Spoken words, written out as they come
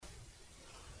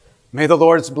May the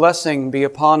Lord's blessing be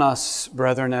upon us,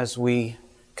 brethren, as we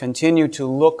continue to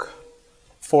look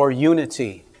for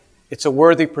unity. It's a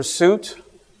worthy pursuit.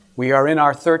 We are in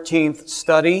our 13th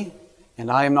study, and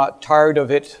I am not tired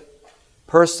of it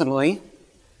personally.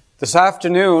 This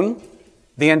afternoon,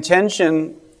 the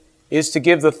intention is to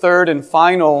give the third and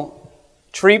final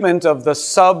treatment of the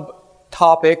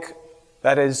subtopic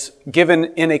that is given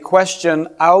in a question,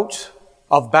 out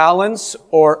of balance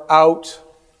or out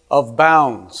of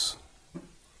bounds.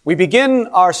 We begin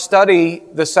our study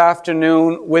this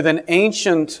afternoon with an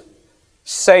ancient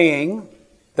saying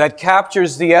that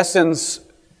captures the essence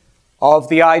of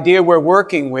the idea we're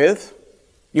working with.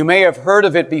 You may have heard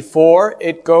of it before.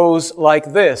 It goes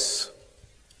like this: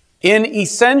 in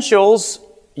essentials,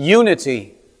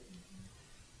 unity.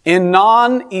 In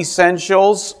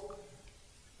non-essentials,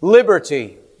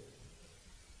 liberty.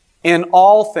 In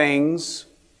all things,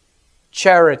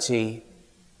 charity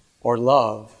or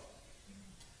love.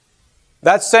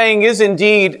 That saying is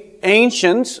indeed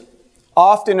ancient,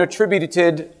 often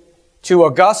attributed to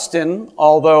Augustine,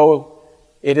 although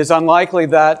it is unlikely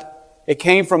that it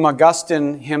came from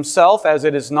Augustine himself, as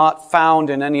it is not found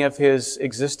in any of his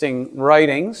existing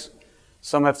writings.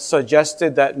 Some have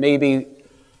suggested that maybe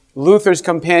Luther's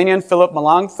companion, Philip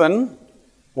Melanchthon,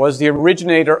 was the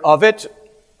originator of it.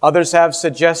 Others have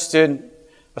suggested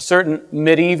a certain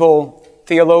medieval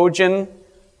theologian,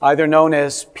 either known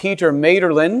as Peter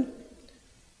Maderlin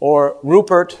or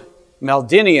Rupert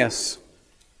Meldenius.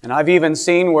 And I've even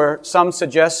seen where some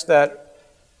suggest that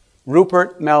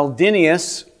Rupert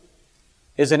Meldenius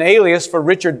is an alias for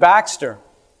Richard Baxter,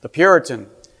 the Puritan.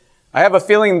 I have a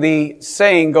feeling the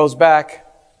saying goes back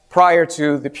prior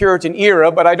to the Puritan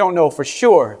era, but I don't know for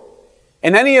sure.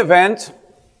 In any event,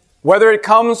 whether it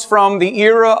comes from the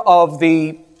era of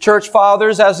the Church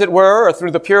Fathers, as it were, or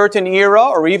through the Puritan era,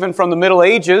 or even from the Middle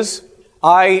Ages,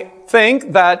 I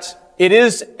think that it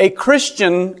is a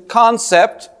Christian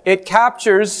concept. It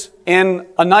captures in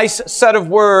a nice set of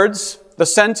words the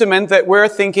sentiment that we're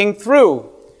thinking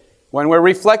through when we're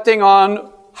reflecting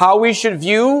on how we should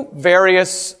view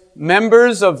various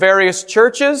members of various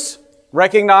churches,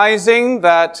 recognizing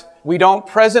that we don't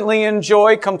presently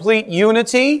enjoy complete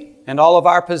unity in all of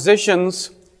our positions.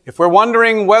 If we're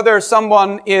wondering whether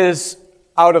someone is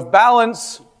out of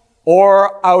balance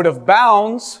or out of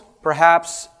bounds,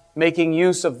 perhaps making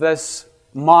use of this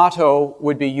motto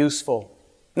would be useful.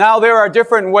 Now, there are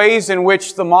different ways in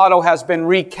which the motto has been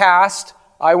recast.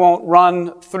 I won't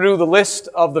run through the list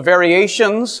of the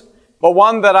variations, but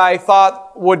one that I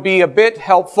thought would be a bit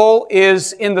helpful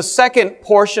is in the second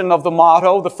portion of the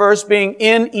motto, the first being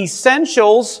in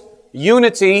essentials,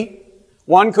 unity.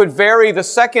 One could vary the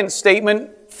second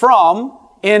statement from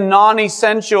in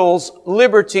non-essentials,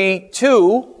 liberty,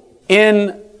 to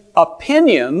in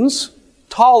opinions,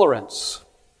 tolerance.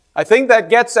 I think that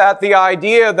gets at the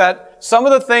idea that some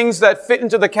of the things that fit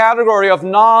into the category of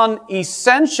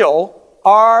non-essential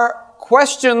are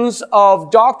questions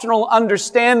of doctrinal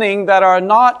understanding that are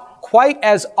not quite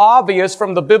as obvious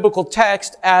from the biblical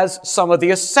text as some of the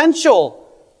essential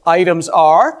items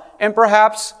are, and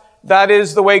perhaps that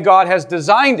is the way God has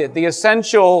designed it. The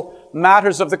essential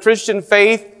matters of the Christian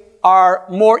faith are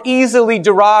more easily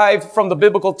derived from the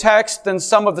biblical text than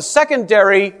some of the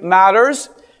secondary matters,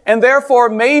 and therefore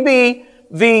maybe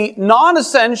the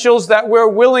non-essentials that we're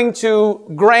willing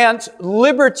to grant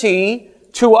liberty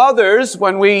to others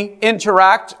when we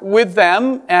interact with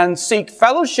them and seek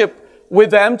fellowship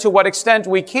with them to what extent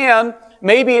we can,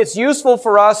 maybe it's useful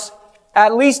for us,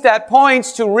 at least at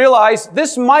points, to realize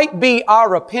this might be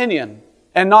our opinion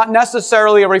and not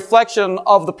necessarily a reflection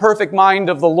of the perfect mind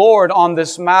of the Lord on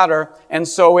this matter, and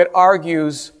so it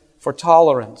argues for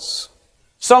tolerance.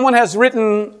 Someone has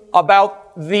written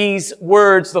about these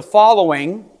words the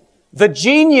following: the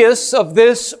genius of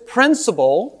this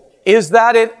principle is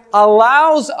that it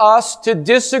allows us to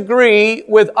disagree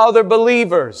with other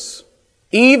believers,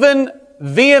 even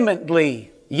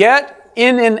vehemently, yet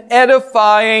in an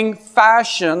edifying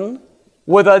fashion,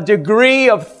 with a degree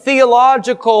of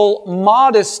theological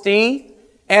modesty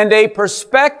and a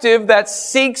perspective that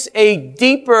seeks a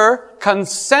deeper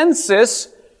consensus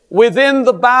within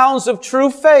the bounds of true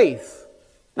faith.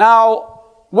 Now,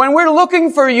 when we're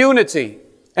looking for unity,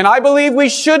 and I believe we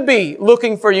should be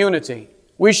looking for unity,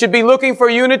 we should be looking for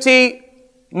unity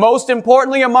most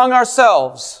importantly among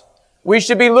ourselves. We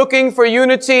should be looking for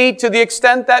unity to the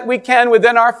extent that we can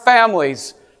within our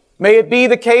families. May it be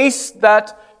the case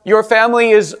that your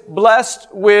family is blessed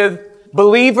with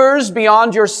believers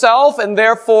beyond yourself, and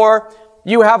therefore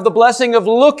you have the blessing of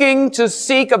looking to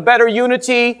seek a better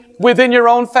unity within your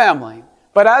own family.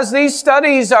 But as these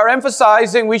studies are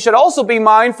emphasizing, we should also be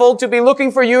mindful to be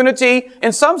looking for unity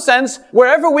in some sense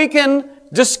wherever we can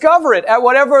discover it, at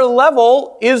whatever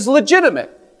level is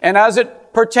legitimate. And as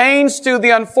it pertains to the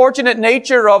unfortunate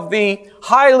nature of the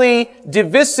highly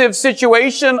divisive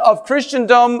situation of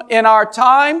Christendom in our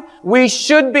time, we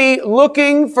should be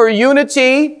looking for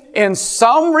unity in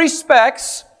some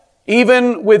respects,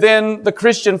 even within the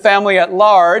Christian family at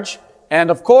large.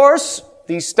 And of course,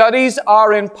 these studies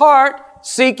are in part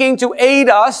seeking to aid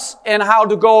us in how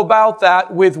to go about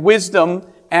that with wisdom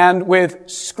and with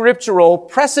scriptural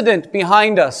precedent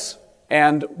behind us.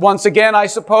 And once again, I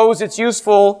suppose it's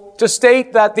useful to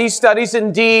state that these studies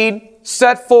indeed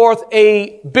set forth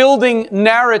a building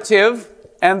narrative,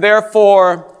 and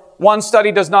therefore one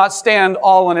study does not stand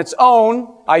all on its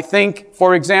own. I think,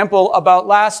 for example, about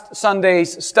last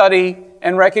Sunday's study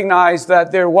and recognize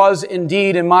that there was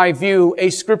indeed, in my view, a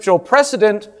scriptural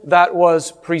precedent that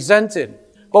was presented.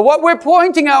 But what we're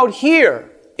pointing out here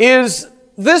is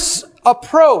this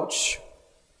approach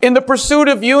in the pursuit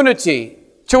of unity,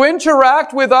 to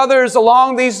interact with others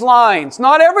along these lines.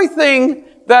 Not everything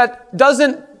that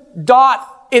doesn't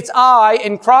dot its I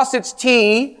and cross its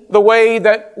T the way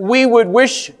that we would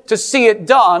wish to see it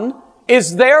done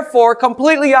is therefore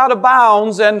completely out of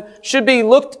bounds and should be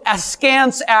looked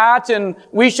askance at, and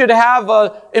we should have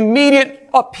an immediate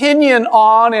opinion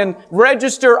on and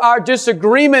register our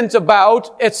disagreement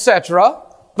about, etc.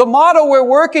 The model we're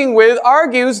working with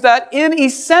argues that in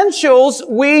essentials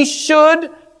we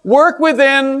should work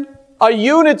within a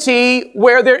unity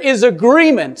where there is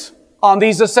agreement on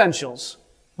these essentials.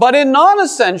 But in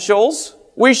non-essentials,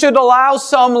 we should allow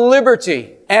some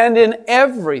liberty, and in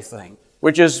everything,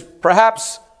 which is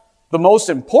perhaps the most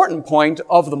important point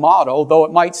of the motto, though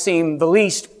it might seem the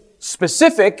least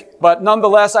specific, but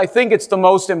nonetheless, I think it's the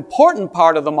most important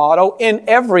part of the motto, in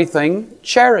everything,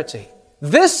 charity.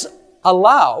 This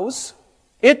allows,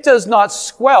 it does not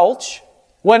squelch.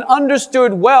 When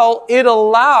understood well, it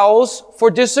allows for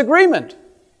disagreement.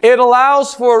 It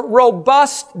allows for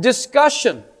robust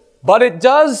discussion. But it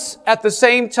does, at the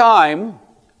same time,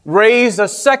 raise a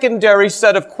secondary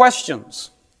set of questions.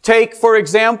 Take, for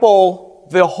example,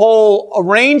 the whole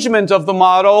arrangement of the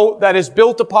motto that is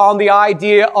built upon the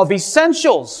idea of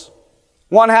essentials.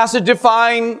 One has to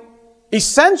define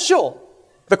essential.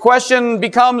 The question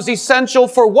becomes essential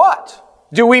for what?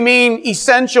 Do we mean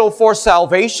essential for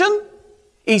salvation?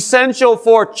 Essential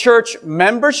for church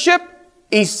membership?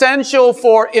 Essential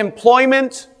for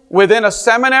employment within a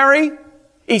seminary?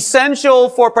 Essential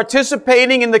for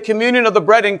participating in the communion of the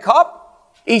bread and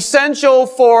cup? Essential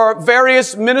for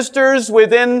various ministers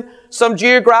within some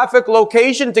geographic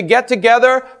location to get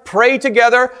together, pray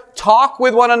together, talk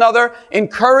with one another,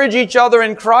 encourage each other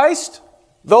in Christ?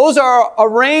 Those are a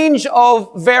range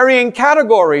of varying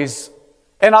categories.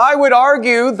 And I would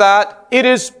argue that it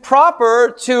is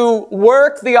proper to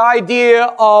work the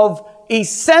idea of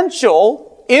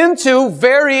essential into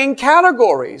varying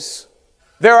categories.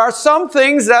 There are some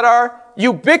things that are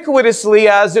ubiquitously,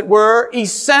 as it were,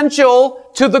 essential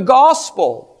to the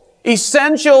gospel,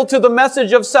 essential to the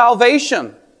message of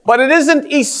salvation. But it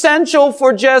isn't essential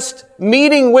for just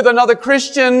meeting with another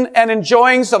Christian and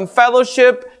enjoying some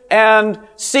fellowship and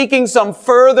seeking some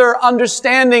further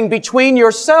understanding between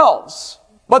yourselves.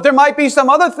 But there might be some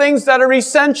other things that are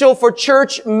essential for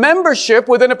church membership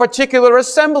within a particular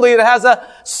assembly that has a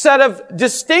set of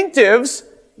distinctives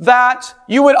that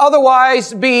you would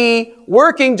otherwise be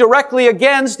working directly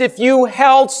against if you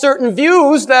held certain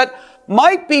views that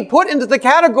might be put into the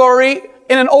category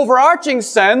in an overarching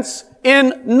sense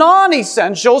in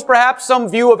non-essentials, perhaps some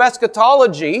view of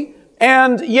eschatology,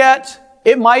 and yet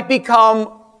it might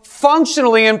become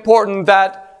functionally important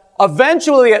that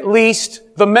eventually at least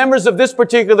the members of this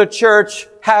particular church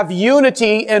have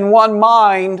unity in one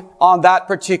mind on that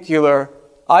particular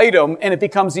item, and it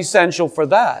becomes essential for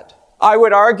that. I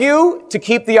would argue, to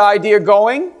keep the idea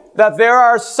going, that there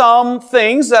are some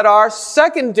things that are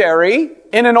secondary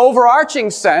in an overarching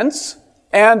sense,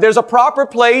 and there's a proper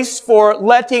place for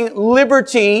letting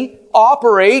liberty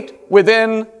operate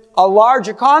within a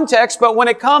larger context, but when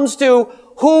it comes to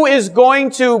who is going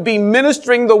to be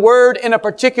ministering the word in a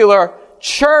particular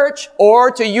church, or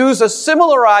to use a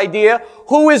similar idea,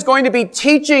 who is going to be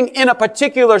teaching in a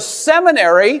particular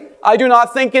seminary, I do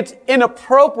not think it's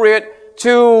inappropriate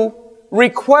to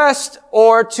request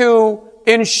or to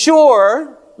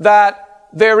ensure that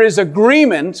there is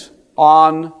agreement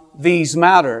on these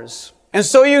matters. And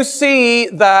so you see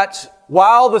that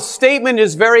while the statement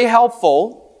is very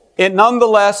helpful, it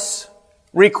nonetheless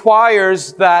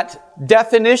requires that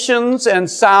definitions and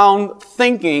sound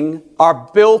thinking are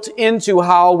built into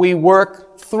how we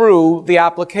work through the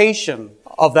application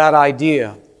of that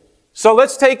idea. So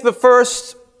let's take the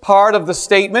first part of the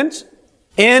statement.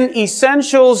 In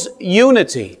essentials,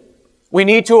 unity. We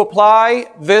need to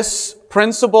apply this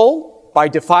principle by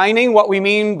defining what we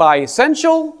mean by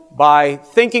essential, by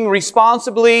thinking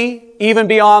responsibly, even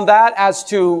beyond that, as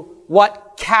to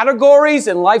what categories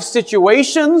and life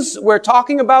situations we're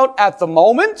talking about at the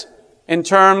moment in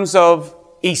terms of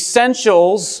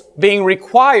essentials being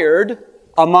required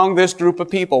among this group of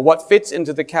people, what fits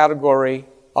into the category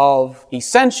of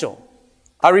essential.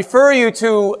 I refer you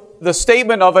to the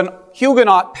statement of an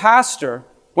Huguenot pastor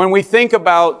when we think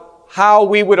about how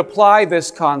we would apply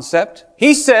this concept.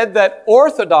 He said that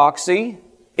orthodoxy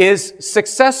is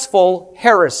successful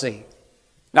heresy.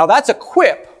 Now that's a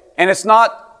quip, and it's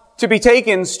not to be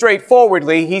taken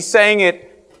straightforwardly. He's saying it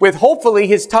with hopefully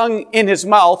his tongue in his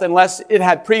mouth, unless it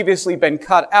had previously been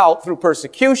cut out through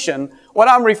persecution. What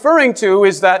I'm referring to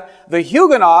is that the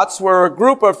Huguenots were a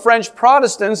group of French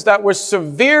Protestants that were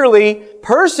severely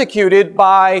persecuted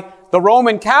by the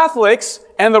Roman Catholics,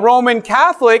 and the Roman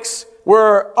Catholics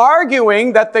were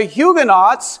arguing that the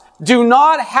Huguenots do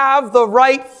not have the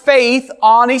right faith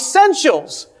on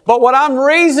essentials. But what I'm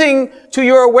raising to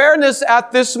your awareness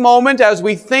at this moment as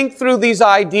we think through these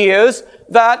ideas,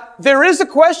 that there is a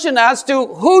question as to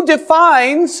who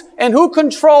defines and who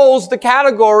controls the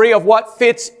category of what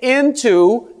fits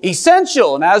into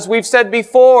essential. And as we've said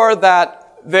before,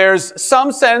 that there's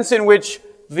some sense in which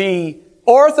the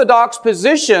orthodox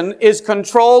position is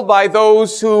controlled by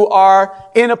those who are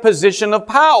in a position of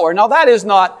power. Now that is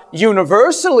not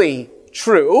universally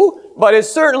true, but it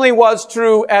certainly was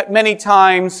true at many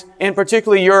times in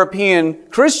particularly European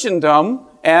Christendom,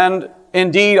 and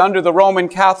indeed under the Roman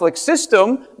Catholic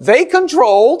system. They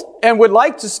controlled and would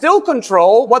like to still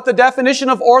control what the definition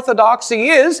of orthodoxy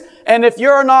is, and if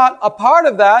you're not a part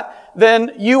of that,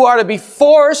 then you are to be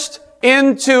forced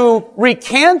into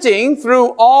recanting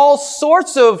through all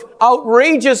sorts of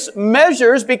outrageous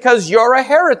measures because you're a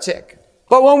heretic.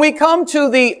 But when we come to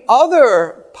the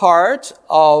other part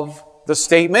of the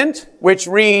statement, which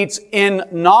reads, in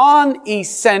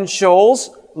non-essentials,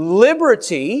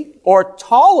 liberty or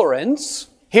tolerance,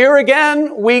 here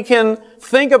again we can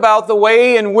think about the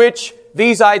way in which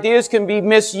these ideas can be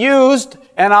misused,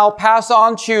 and I'll pass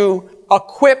on to a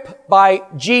quip by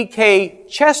G.K.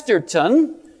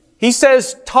 Chesterton. He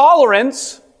says,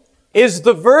 tolerance is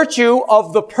the virtue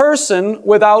of the person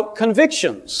without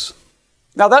convictions.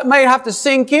 Now that may have to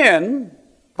sink in,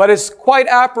 but it's quite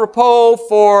apropos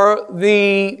for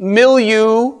the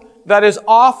milieu that is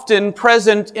often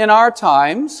present in our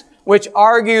times, which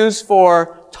argues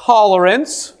for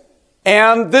tolerance.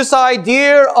 And this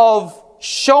idea of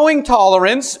showing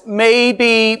tolerance may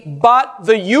be but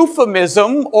the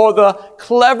euphemism or the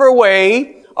clever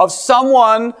way of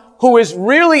someone who is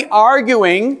really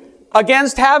arguing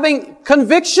against having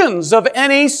convictions of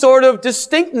any sort of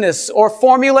distinctness or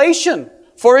formulation.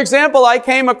 For example, I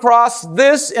came across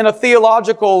this in a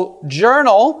theological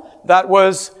journal that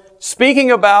was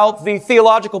speaking about the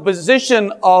theological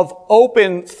position of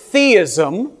open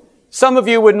theism. Some of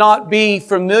you would not be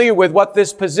familiar with what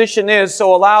this position is,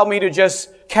 so allow me to just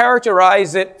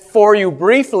characterize it for you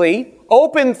briefly.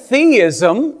 Open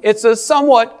theism, it's a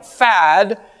somewhat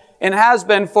fad and has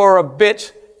been for a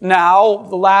bit now,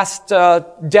 the last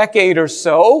decade or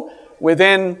so,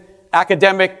 within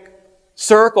academic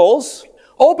circles.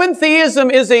 Open theism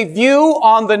is a view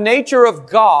on the nature of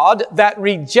God that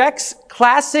rejects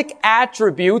classic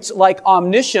attributes like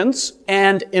omniscience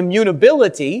and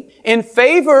immutability in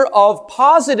favor of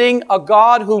positing a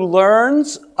God who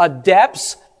learns,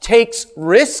 adapts, takes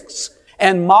risks,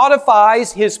 and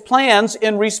modifies his plans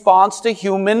in response to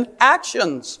human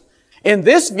actions. In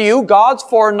this view, God's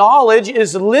foreknowledge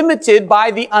is limited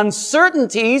by the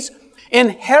uncertainties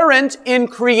inherent in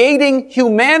creating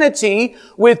humanity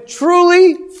with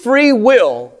truly free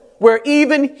will, where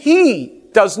even he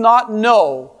does not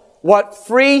know what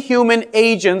free human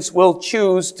agents will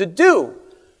choose to do.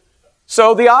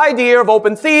 So the idea of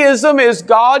open theism is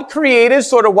God created,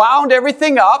 sort of wound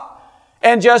everything up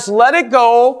and just let it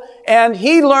go, and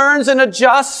he learns and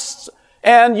adjusts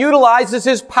and utilizes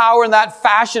his power in that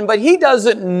fashion, but he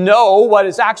doesn't know what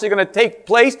is actually going to take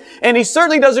place, and he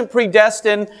certainly doesn't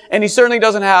predestine, and he certainly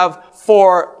doesn't have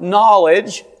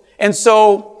foreknowledge. And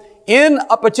so in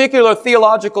a particular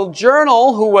theological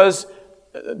journal who was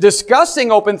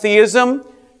discussing open theism,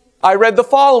 I read the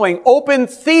following: open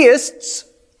theists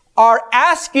are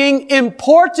asking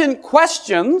important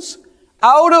questions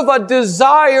out of a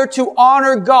desire to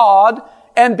honor God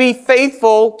and be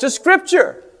faithful to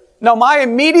Scripture. Now, my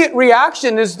immediate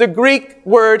reaction is the Greek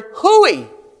word hui,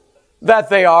 that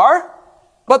they are.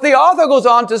 But the author goes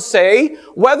on to say,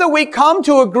 whether we come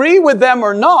to agree with them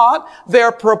or not,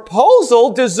 their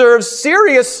proposal deserves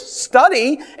serious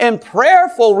study and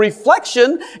prayerful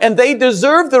reflection, and they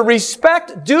deserve the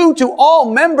respect due to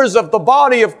all members of the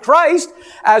body of Christ.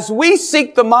 As we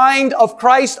seek the mind of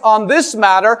Christ on this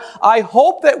matter, I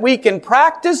hope that we can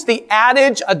practice the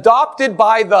adage adopted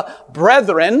by the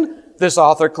brethren. This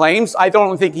author claims. I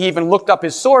don't think he even looked up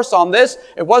his source on this.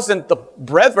 It wasn't the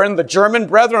brethren, the German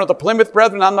brethren or the Plymouth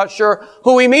brethren. I'm not sure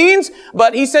who he means,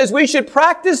 but he says we should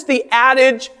practice the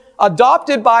adage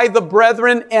adopted by the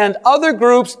brethren and other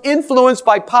groups influenced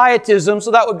by pietism. So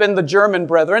that would have been the German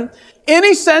brethren. In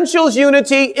essentials,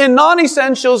 unity. In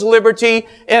non-essentials, liberty.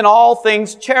 In all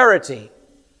things, charity.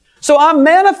 So I'm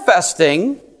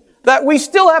manifesting that we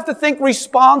still have to think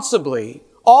responsibly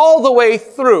all the way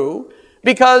through,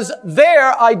 because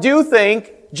there I do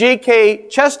think G.K.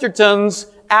 Chesterton's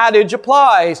adage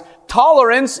applies.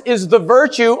 Tolerance is the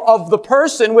virtue of the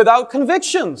person without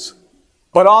convictions.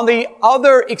 But on the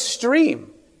other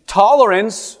extreme,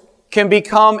 tolerance can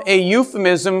become a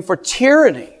euphemism for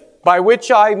tyranny, by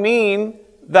which I mean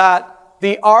that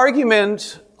the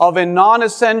argument of a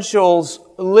non-essentials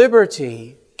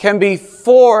liberty can be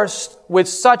forced with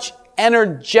such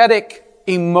energetic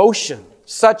emotion,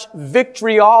 such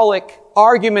vitriolic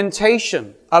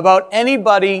argumentation about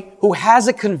anybody who has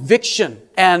a conviction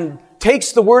and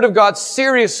takes the Word of God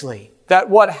seriously, that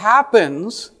what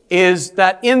happens is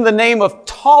that in the name of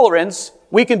tolerance,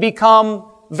 we can become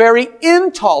very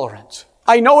intolerant.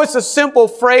 I know it's a simple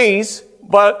phrase,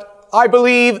 but I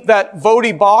believe that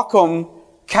Voddie Baucham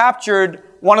captured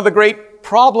one of the great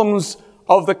problems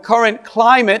of the current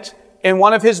climate in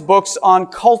one of his books on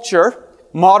culture,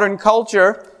 modern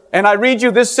culture. And I read you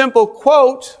this simple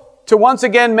quote to once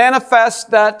again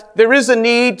manifest that there is a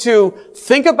need to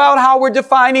think about how we're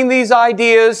defining these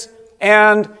ideas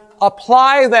and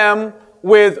apply them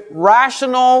with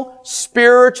rational,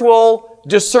 spiritual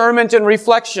discernment and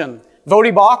reflection.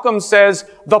 Voddie Baucham says,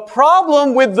 the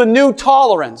problem with the new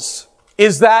tolerance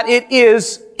is that it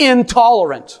is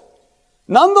intolerant.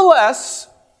 Nonetheless,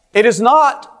 it is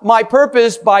not my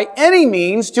purpose by any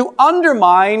means to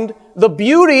undermine the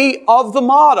beauty of the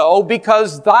motto,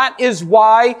 because that is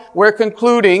why we're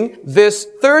concluding this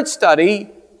third study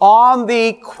on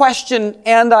the question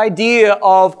and idea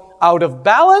of out of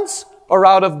balance or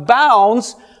out of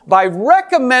bounds by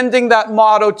recommending that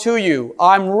motto to you.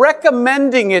 I'm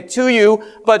recommending it to you,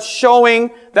 but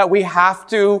showing that we have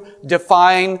to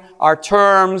define our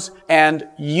terms and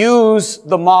use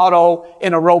the motto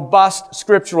in a robust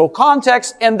scriptural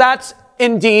context, and that's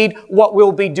indeed what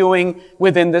we'll be doing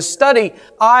within this study.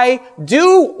 I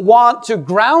do want to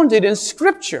ground it in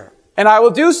Scripture, and I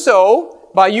will do so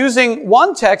by using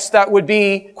one text that would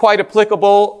be quite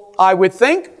applicable, I would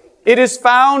think. It is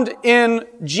found in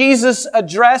Jesus'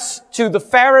 address to the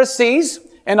Pharisees,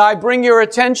 and I bring your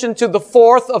attention to the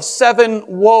fourth of 7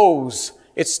 woes.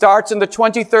 It starts in the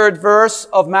 23rd verse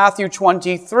of Matthew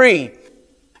 23.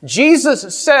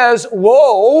 Jesus says,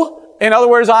 woe. In other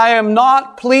words, I am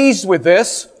not pleased with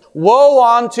this. Woe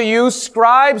unto you,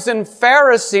 scribes and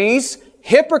Pharisees,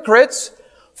 hypocrites,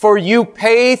 for you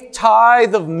pay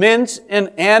tithe of mint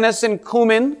and anise and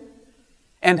cumin,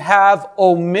 and have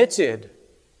omitted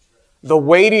the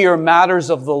weightier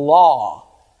matters of the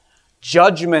law,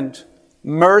 judgment,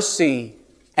 mercy,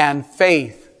 and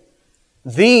faith.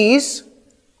 These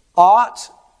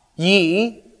ought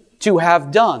ye to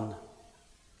have done,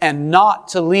 and not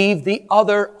to leave the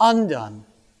other undone.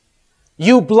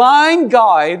 You blind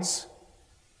guides,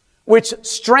 which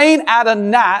strain at a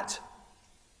gnat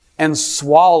and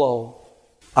swallow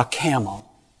a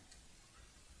camel.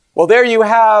 Well, there you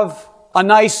have a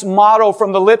nice motto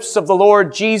from the lips of the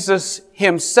Lord Jesus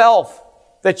Himself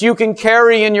that you can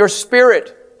carry in your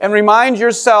spirit and remind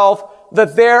yourself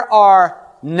that there are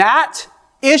gnat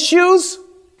issues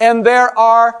and there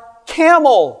are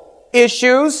camel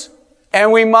issues,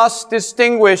 and we must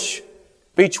distinguish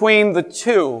between the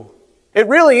two. It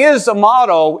really is a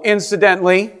motto,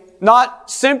 incidentally,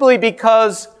 not simply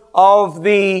because of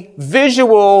the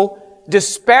visual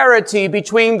disparity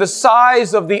between the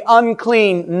size of the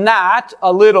unclean gnat,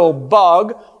 a little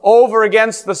bug, over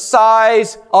against the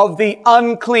size of the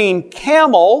unclean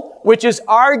camel, which is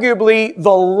arguably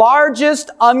the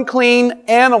largest unclean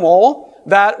animal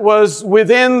that was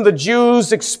within the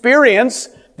Jews' experience,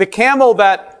 the camel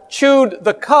that chewed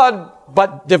the cud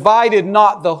but divided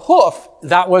not the hoof.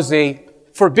 That was a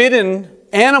forbidden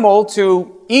animal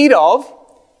to eat of.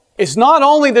 It's not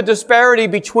only the disparity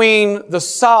between the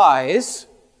size,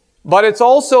 but it's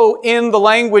also in the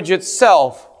language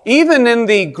itself. Even in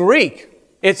the Greek,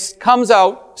 it comes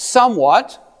out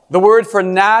somewhat The word for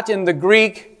gnat in the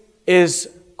Greek is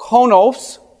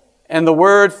konos, and the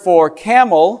word for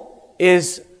camel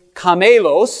is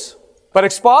kamelos. But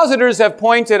expositors have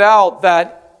pointed out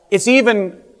that it's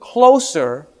even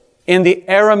closer in the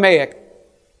Aramaic.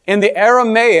 In the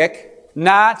Aramaic,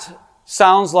 gnat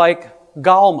sounds like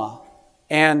galma,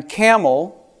 and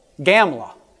camel,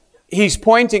 gamla. He's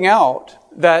pointing out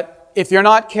that if you're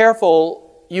not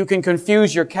careful, you can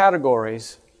confuse your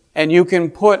categories, and you can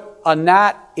put a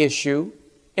gnat issue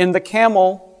in the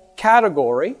camel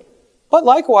category, but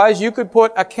likewise, you could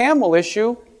put a camel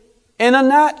issue in a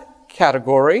gnat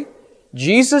category.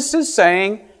 Jesus is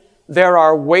saying there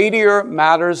are weightier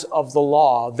matters of the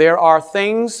law. There are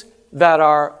things that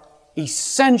are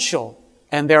essential,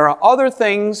 and there are other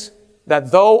things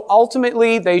that, though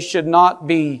ultimately they should not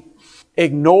be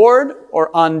ignored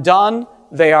or undone,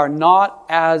 they are not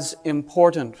as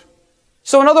important.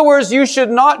 So in other words, you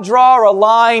should not draw a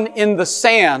line in the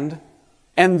sand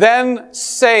and then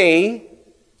say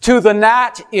to the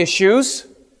gnat issues,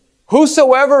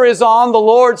 whosoever is on the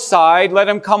Lord's side, let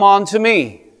him come on to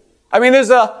me. I mean,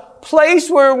 there's a place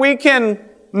where we can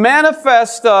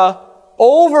manifest a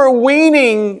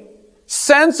overweening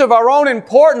sense of our own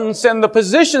importance and the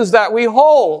positions that we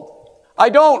hold. I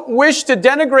don't wish to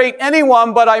denigrate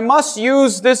anyone, but I must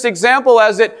use this example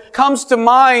as it comes to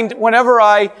mind whenever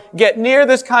I get near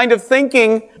this kind of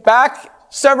thinking. Back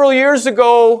several years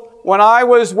ago, when I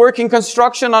was working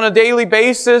construction on a daily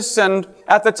basis, and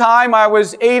at the time I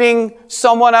was aiding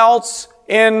someone else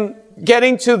in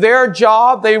getting to their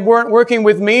job. They weren't working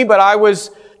with me, but I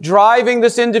was driving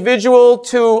this individual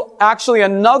to actually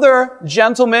another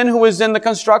gentleman who was in the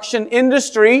construction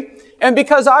industry. And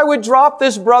because I would drop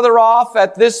this brother off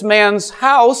at this man's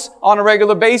house on a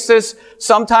regular basis,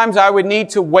 sometimes I would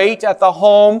need to wait at the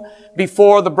home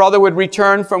before the brother would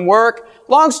return from work.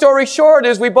 Long story short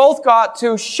is we both got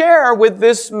to share with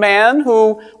this man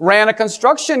who ran a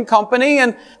construction company,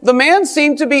 and the man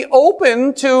seemed to be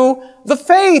open to the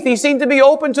faith. He seemed to be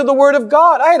open to the Word of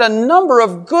God. I had a number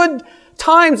of good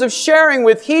times of sharing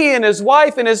with he and his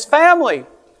wife and his family.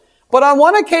 But on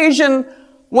one occasion,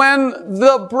 when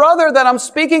the brother that I'm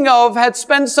speaking of had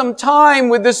spent some time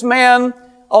with this man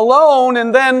alone,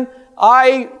 and then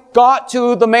I got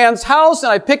to the man's house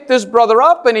and I picked this brother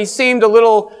up, and he seemed a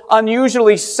little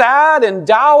unusually sad and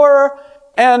dour,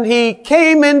 and he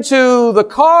came into the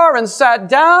car and sat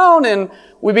down, and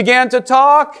we began to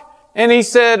talk, and he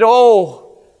said,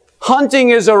 hunting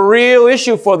is a real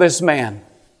issue for this man.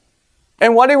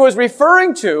 And what he was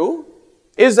referring to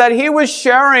is that he was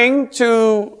sharing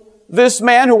to this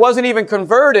man who wasn't even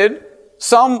converted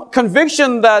some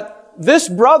conviction that this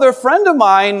brother friend of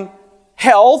mine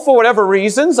held for whatever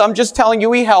reasons. I'm just telling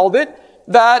you he held it,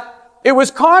 that it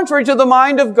was contrary to the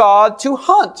mind of God to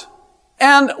hunt.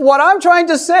 And what I'm trying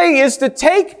to say is to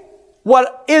take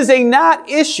what is a gnat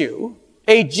issue,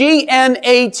 a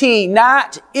G-N-A-T,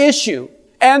 gnat issue,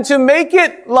 and to make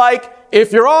it like,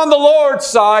 if you're on the Lord's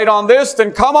side on this,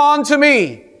 then come on to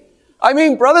me. I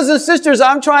mean, brothers and sisters,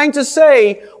 I'm trying to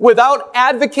say, without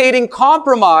advocating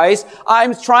compromise,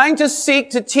 I'm trying to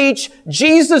seek to teach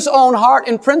Jesus' own heart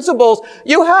and principles.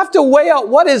 You have to weigh out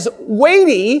what is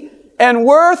weighty and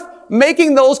worth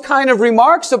making those kind of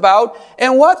remarks about,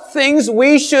 and what things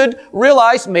we should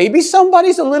realize maybe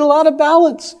somebody's a little out of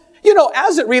balance. You know,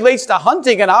 as it relates to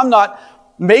hunting, and I'm not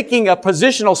making a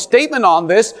positional statement on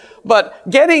this, but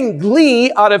getting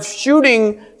glee out of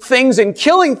shooting things and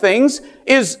killing things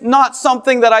is not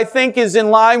something that I think is in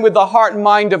line with the heart and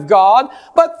mind of God.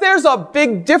 But there's a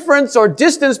big difference or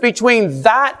distance between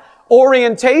that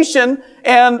orientation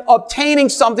and obtaining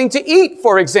something to eat,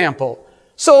 for example.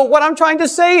 So what I'm trying to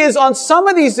say is, on some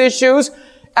of these issues,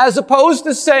 as opposed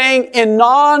to saying in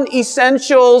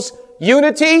non-essentials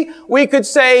unity, we could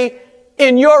say,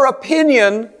 in your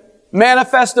opinion,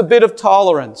 manifest a bit of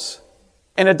tolerance.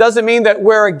 And it doesn't mean that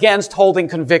we're against holding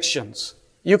convictions.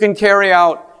 You can carry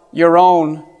out your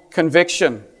own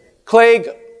conviction. Craig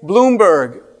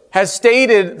Blomberg has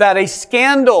stated that a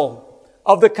scandal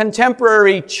of the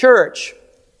contemporary church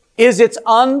is its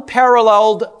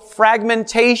unparalleled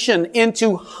fragmentation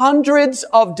into hundreds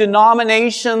of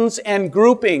denominations and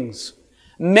groupings.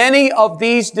 Many of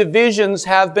these divisions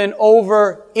have been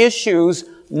over issues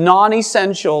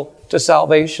non-essential to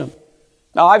salvation.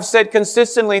 Now, I've said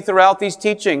consistently throughout these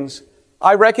teachings,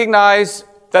 I recognize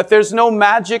that there's no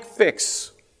magic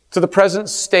fix to the present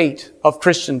state of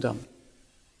Christendom.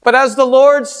 But as the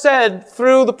Lord said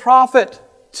through the prophet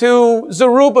to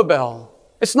Zerubbabel,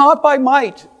 it's not by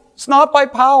might, it's not by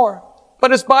power,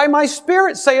 but it's by my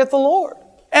Spirit, saith the Lord.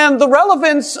 And the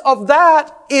relevance of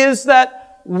that is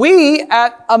that we,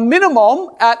 at a minimum,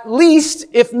 at least,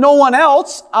 if no one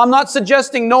else, I'm not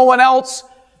suggesting no one else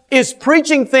is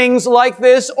preaching things like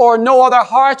this or no other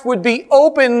heart would be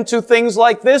open to things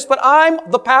like this, but I'm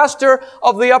the pastor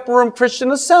of the Upper Room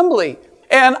Christian Assembly.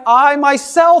 And I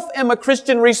myself am a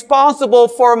Christian responsible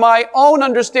for my own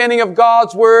understanding of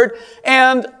God's Word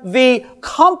and the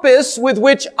compass with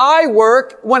which I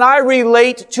work when I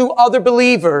relate to other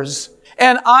believers.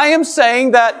 And I am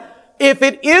saying that if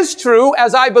it is true,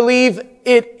 as I believe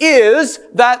it is,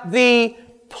 that the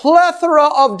plethora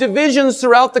of divisions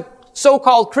throughout the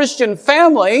so-called Christian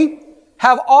family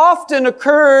have often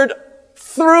occurred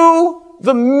through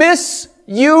the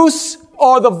misuse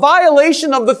or the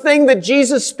violation of the thing that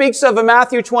Jesus speaks of in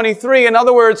Matthew 23. In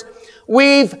other words,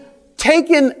 we've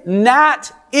taken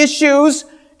gnat issues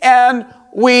and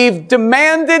we've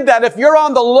demanded that if you're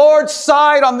on the Lord's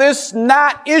side on this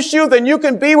gnat issue, then you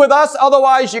can be with us,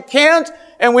 otherwise you can't.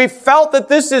 And we felt that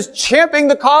this is championing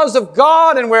the cause of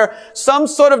God and we're some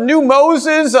sort of new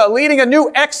Moses leading a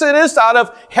new Exodus out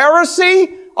of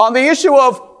heresy on the issue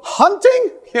of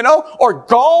hunting, or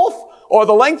golf, or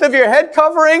the length of your head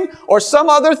covering, or some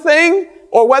other thing,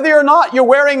 or whether or not you're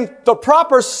wearing the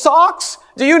proper socks.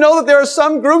 Do you know that there are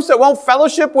some groups that won't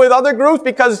fellowship with other groups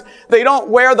because they don't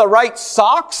wear the right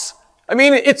socks? I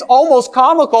mean, it's almost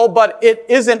comical, but it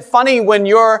isn't funny when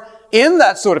you're in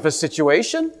that sort of a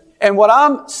situation. And what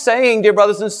I'm saying, dear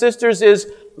brothers and sisters, is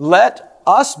let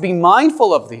us be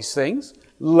mindful of these things,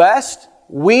 lest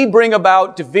we bring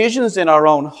about divisions in our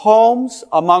own homes,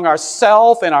 among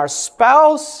ourselves and our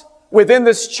spouse, within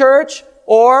this church,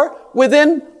 or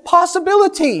within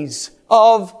possibilities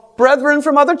of brethren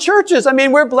from other churches. I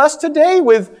mean, we're blessed today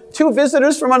with 2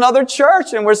 visitors from another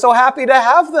church, and we're so happy to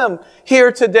have them here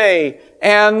today.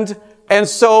 And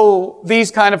so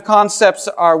these kind of concepts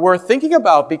are worth thinking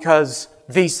about because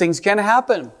these things can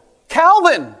happen.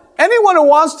 Calvin, anyone who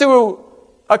wants to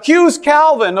accuse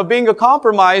Calvin of being a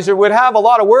compromiser would have a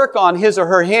lot of work on his or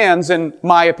her hands, in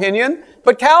my opinion.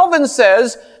 But Calvin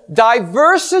says,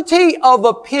 diversity of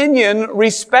opinion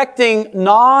respecting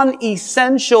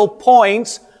non-essential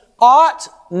points ought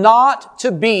not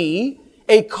to be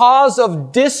a cause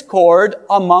of discord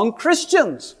among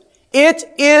Christians. It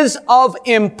is of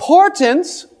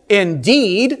importance,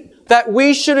 indeed, that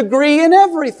we should agree in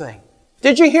everything.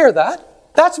 Did you hear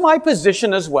that? That's my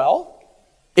position as well.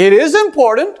 It is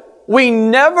important. We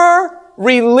never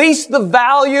release the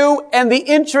value and the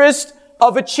interest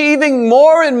of achieving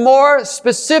more and more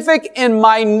specific and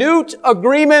minute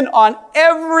agreement on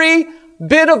every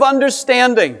bit of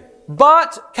understanding.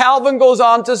 But Calvin goes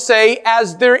on to say,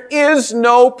 as there is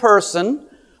no person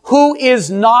who is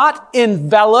not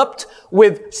enveloped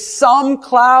with some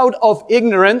cloud of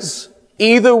ignorance,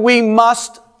 either we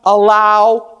must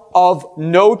allow of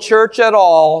no church at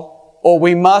all, or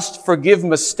we must forgive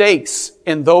mistakes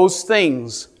in those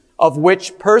things of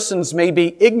which persons may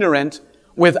be ignorant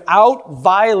without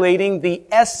violating the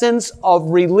essence of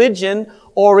religion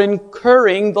or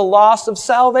incurring the loss of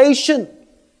salvation.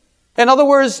 In other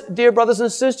words, dear brothers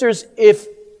and sisters, if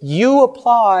you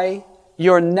apply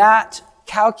your gnat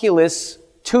calculus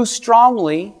too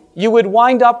strongly, you would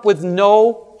wind up with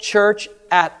no church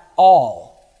at all.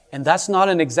 And that's not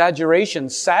an exaggeration.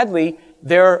 Sadly,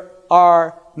 there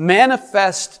are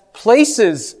manifest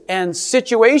places and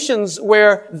situations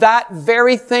where that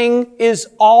very thing is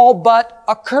all but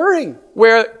occurring,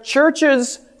 where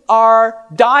churches are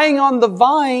dying on the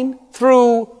vine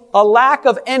through a lack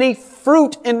of any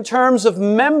fruit in terms of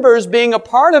members being a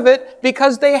part of it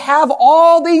because they have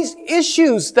all these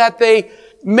issues that they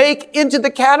make into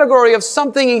the category of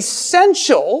something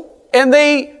essential, and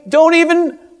they don't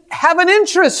even have an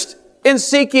interest in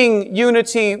seeking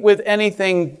unity with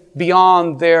anything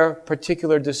beyond their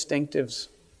particular distinctives.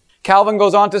 Calvin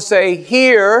goes on to say,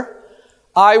 here,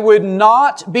 I would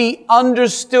not be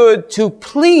understood to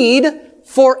plead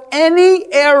for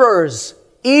any errors,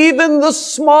 even the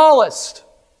smallest,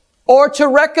 or to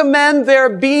recommend their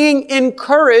being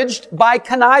encouraged by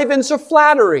connivance or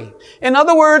flattery. In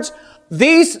other words,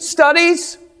 these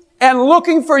studies and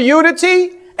looking for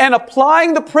unity and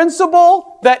applying the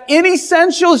principle that in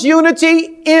essentials,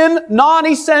 unity, in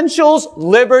non-essentials,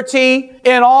 liberty,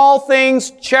 in all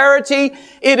things, charity.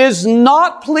 It is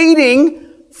not pleading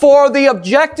for the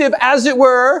objective, as it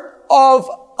were, of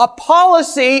a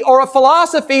policy or a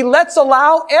philosophy. Let's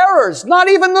allow errors, not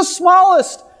even the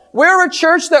smallest. We're a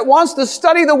church that wants to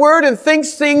study the Word and think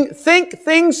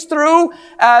things through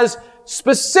as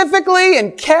specifically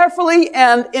and carefully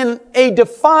and in a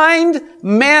defined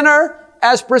manner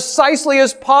as precisely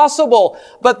as possible.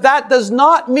 But that does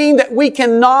not mean that we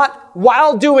cannot,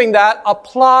 while doing that,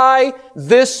 apply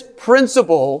this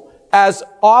principle as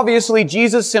obviously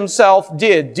Jesus himself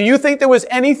did. Do you think there was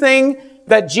anything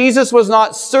that Jesus was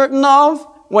not certain of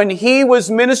when he was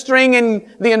ministering in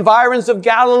the environs of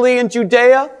Galilee and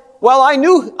Judea? Well,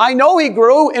 I know he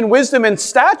grew in wisdom and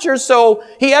stature, so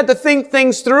he had to think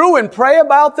things through and pray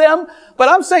about them. But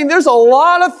I'm saying there's a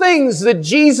lot of things that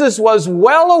Jesus was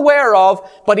well aware of,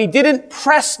 but he didn't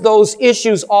press those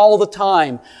issues all the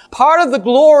time. Part of the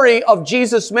glory of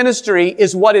Jesus' ministry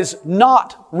is what is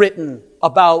not written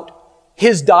about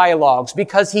his dialogues,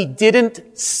 because he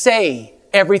didn't say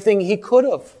everything he could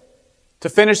have. To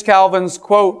finish Calvin's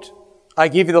quote, I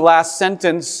give you the last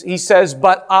sentence. He says,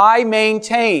 "But I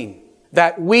maintain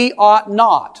that we ought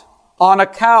not, on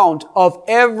account of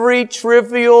every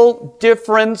trivial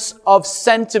difference of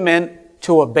sentiment,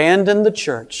 to abandon the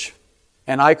church."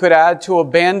 And I could add, to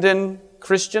abandon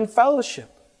Christian fellowship.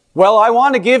 Well, I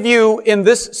want to give you in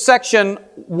this section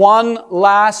one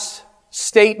last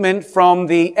statement from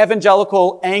the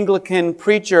evangelical Anglican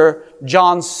preacher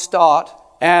John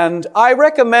Stott. And I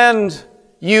recommend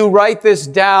you write this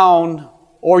down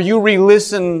or you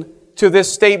re-listen to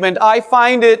this statement. I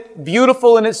find it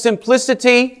beautiful in its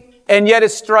simplicity, and yet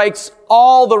it strikes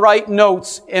all the right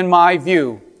notes in my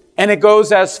view. And it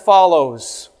goes as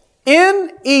follows.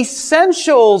 In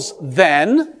essentials,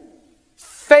 then,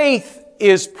 faith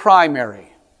is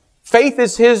primary. Faith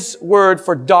is his word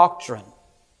for doctrine.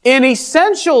 In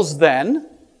essentials, then,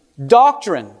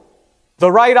 doctrine,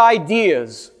 the right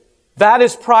ideas, that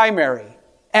is primary.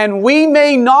 And we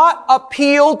may not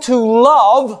appeal to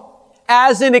love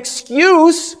as an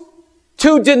excuse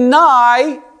to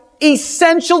deny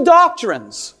essential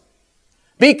doctrines.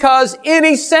 Because in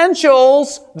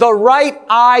essentials, the right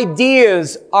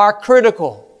ideas are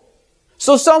critical.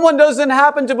 So someone doesn't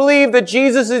happen to believe that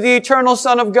Jesus is the eternal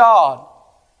Son of God.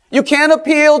 You can't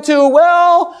appeal to,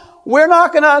 well, we're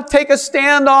not going to take a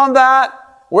stand on that.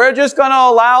 We're just going to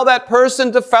allow that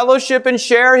person to fellowship and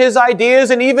share his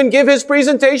ideas and even give his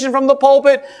presentation from the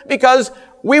pulpit because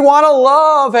we want to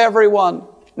love everyone.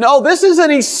 No, this is an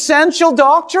essential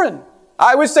doctrine.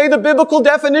 I would say the biblical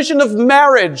definition of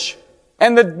marriage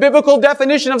and the biblical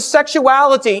definition of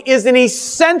sexuality is an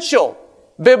essential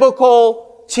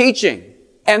biblical teaching.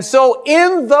 And so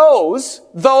in those,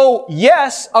 though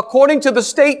yes, according to the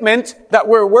statement that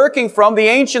we're working from, the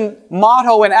ancient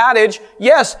motto and adage,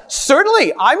 yes,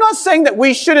 certainly, I'm not saying that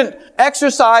we shouldn't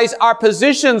exercise our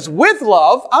positions with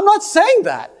love. I'm not saying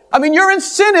that. I mean, you're in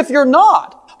sin if you're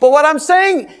not. But what I'm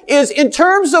saying is in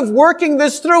terms of working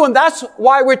this through, and that's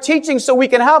why we're teaching, so we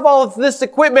can have all of this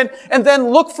equipment and then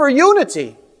look for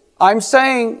unity. I'm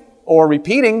saying, or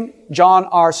repeating, John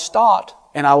R. Stott,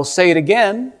 and I will say it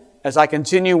again, as I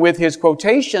continue with his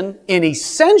quotation, in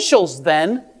essentials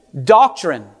then,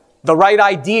 doctrine, the right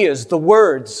ideas, the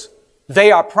words,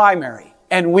 they are primary.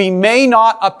 And we may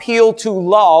not appeal to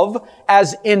love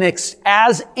as an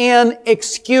excuse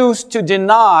to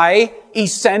deny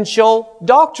essential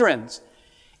doctrines.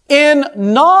 In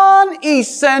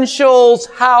non-essentials,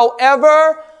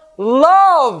 however,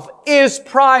 love is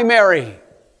primary.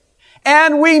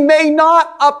 And we may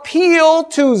not appeal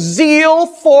to zeal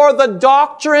for the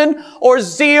doctrine or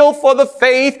zeal for the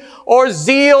faith or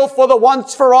zeal for the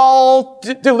once for all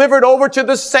delivered over to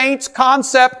the saints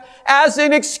concept as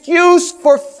an excuse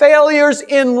for failures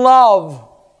in love.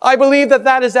 I believe that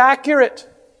that is accurate,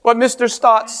 what Mr.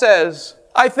 Stott says.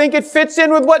 I think it fits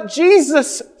in with what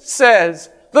Jesus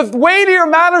says. The weightier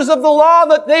matters of the law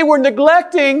that they were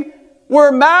neglecting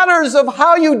were matters of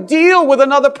how you deal with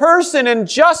another person in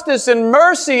justice and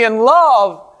mercy and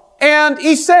love. And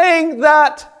he's saying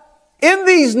that in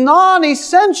these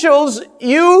non-essentials,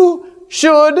 you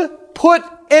should put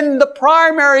in the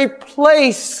primary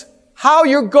place how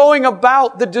you're going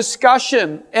about the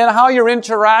discussion and how you're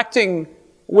interacting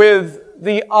with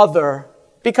the other.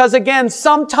 Because again,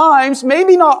 sometimes,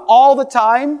 maybe not all the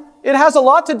time, it has a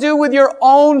lot to do with your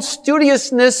own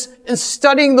studiousness in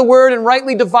studying the Word and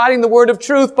rightly dividing the Word of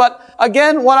truth. But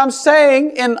again, what I'm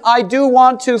saying, and I do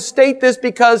want to state this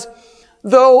because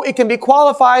though it can be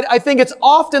qualified, I think it's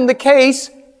often the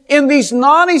case in these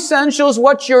non-essentials,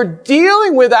 what you're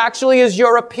dealing with actually is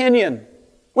your opinion,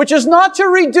 which is not to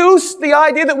reduce the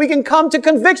idea that we can come to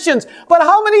convictions. But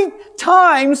how many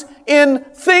times in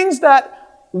things that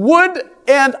would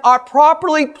and are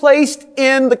properly placed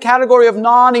in the category of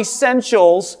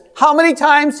non-essentials, how many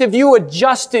times have you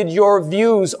adjusted your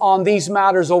views on these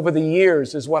matters over the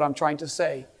years, is what I'm trying to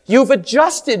say. You've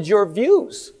adjusted your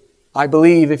views, I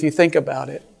believe, if you think about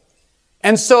it.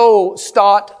 And so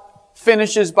Stott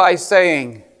finishes by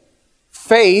saying,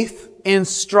 Faith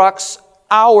instructs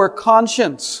our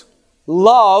conscience.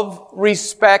 Love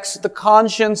respects the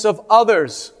conscience of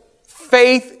others.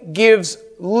 Faith gives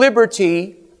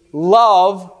liberty.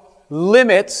 Love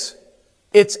limits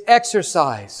its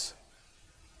exercise.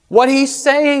 What he's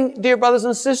saying, dear brothers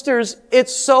and sisters,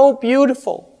 it's so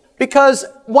beautiful. Because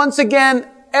once again,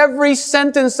 every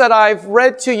sentence that I've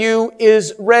read to you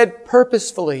is read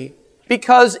purposefully.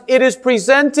 Because it is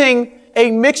presenting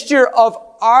a mixture of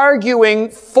arguing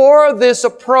for this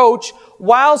approach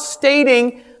while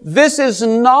stating this is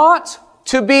not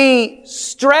to be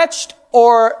stretched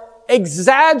or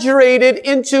exaggerated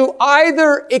into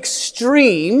either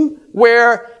extreme,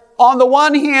 where on the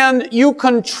one hand you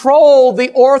control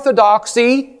the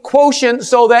orthodoxy quotient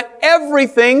so that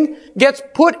everything gets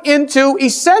put into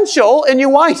essential, and you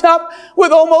wind up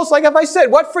with almost like if I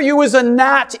said, what for you is a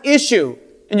gnat issue?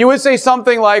 And you would say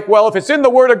something like, well, if it's in the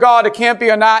Word of God, it can't be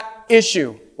a gnat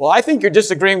issue. Well, I think you're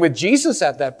disagreeing with Jesus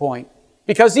at that point,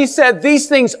 because he said these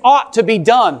things ought to be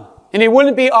done. And he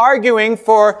wouldn't be arguing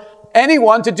for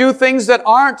anyone to do things that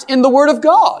aren't in the Word of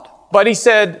God. But he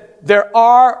said there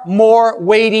are more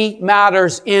weighty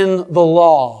matters in the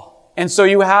law. And so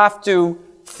you have to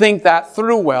think that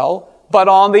through well. But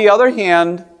on the other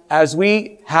hand, as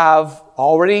we have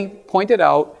already pointed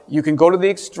out, you can go to the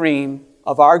extreme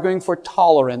of arguing for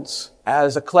tolerance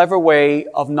as a clever way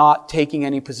of not taking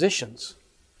any positions.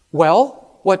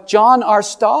 Well, what John R.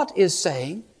 Stott is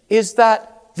saying is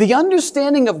that the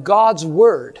understanding of God's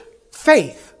Word,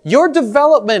 faith, your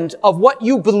development of what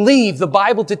you believe the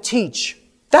Bible to teach,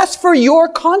 that's for your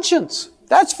conscience.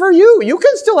 That's for you. You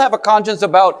can still have a conscience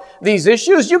about these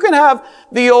issues. You can have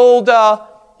the old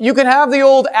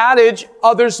adage,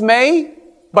 others may,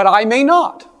 but I may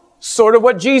not. Sort of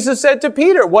what Jesus said to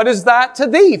Peter, what is that to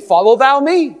thee? Follow thou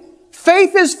me.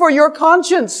 Faith is for your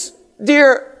conscience,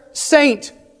 dear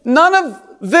saint. None of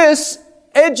this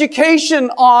education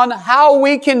on how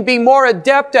we can be more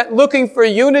adept at looking for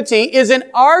unity is an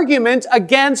argument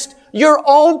against your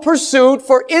own pursuit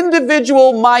for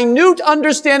individual, minute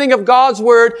understanding of God's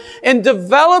Word and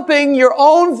developing your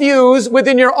own views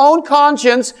within your own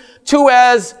conscience to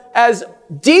as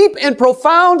deep and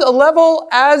profound a level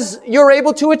as you're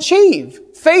able to achieve.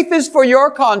 Faith is for your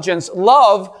conscience.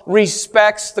 Love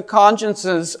respects the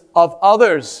consciences of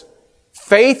others.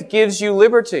 Faith gives you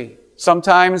liberty.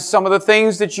 Sometimes some of the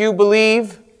things that you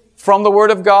believe from the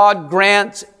Word of God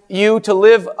grant you to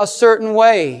live a certain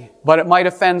way, but it might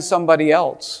offend somebody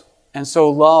else. And so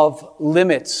love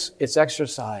limits its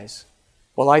exercise.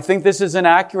 Well, I think this is an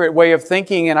accurate way of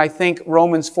thinking, and I think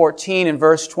Romans 14 and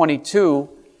verse 22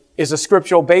 is a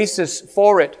scriptural basis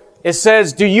for it. It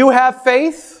says, do you have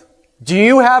faith? Do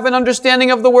you have an understanding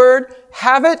of the Word?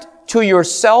 Have it to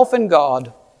yourself and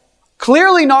God.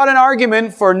 Clearly not an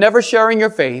argument for never sharing your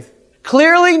faith.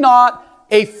 Clearly not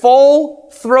a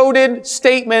full-throated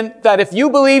statement that if you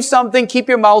believe something, keep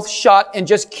your mouth shut and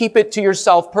just keep it to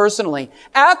yourself personally.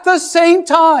 At the same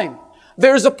time,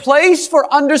 there's a place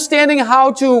for understanding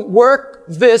how to work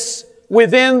this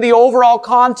within the overall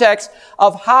context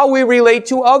of how we relate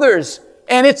to others.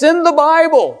 And it's in the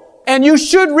Bible. And you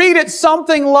should read it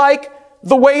something like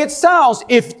the way it sounds.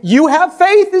 If you have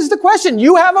faith is the question.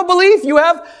 You have a belief. You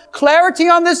have clarity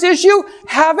on this issue.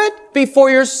 Have it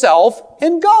before yourself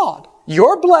and God.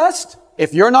 You're blessed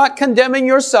if you're not condemning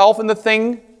yourself in the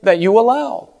thing that you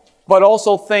allow. But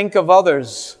also think of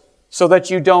others so that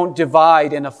you don't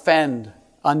divide and offend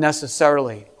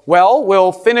unnecessarily. Well,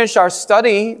 we'll finish our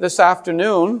study this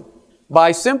afternoon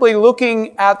by simply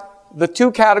looking at the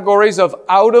two categories of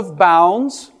out of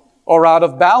bounds or out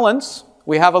of balance.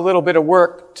 We have a little bit of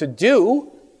work to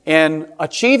do in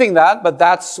achieving that, but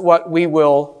that's what we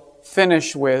will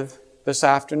finish with this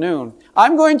afternoon.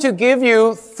 I'm going to give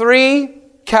you 3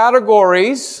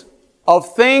 categories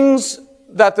of things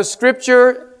that the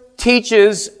Scripture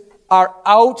teaches are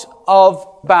out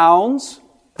of bounds.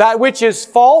 That which is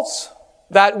false,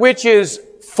 that which is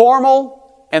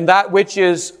formal, and that which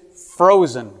is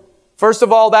frozen. First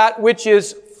of all, that which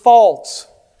is false.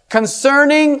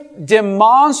 Concerning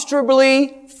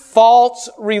demonstrably false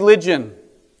religion.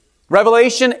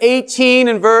 Revelation 18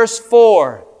 and verse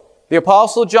 4. The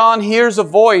Apostle John hears a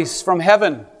voice from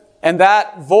heaven, and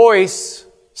that voice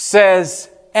says,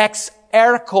 ex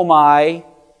erchomai,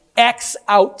 ex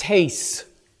autes.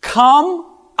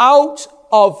 Come out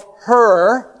of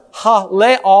her,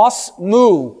 haleos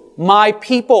mu, my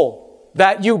people,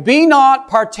 that you be not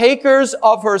partakers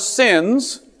of her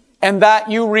sins, and that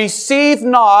you receive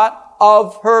not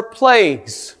of her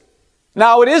plagues.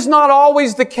 Now, it is not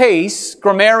always the case,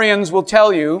 grammarians will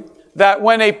tell you, that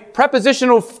when a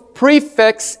prepositional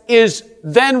prefix is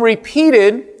then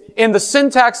repeated, in the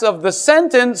syntax of the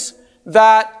sentence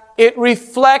that it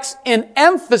reflects an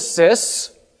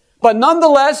emphasis, but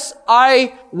nonetheless,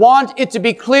 I want it to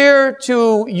be clear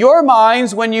to your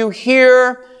minds when you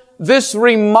hear this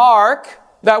remark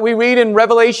that we read in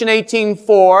Revelation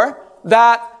 18:4,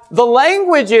 that the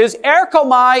language is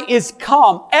erchomai is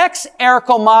come, ex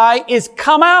erchomai is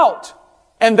come out.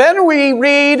 And then we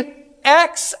read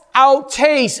ex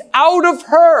autes, out of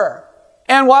her.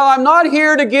 And while I'm not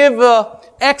here to give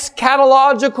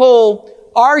eschatological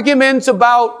arguments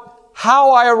about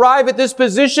how I arrive at this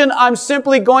position, I'm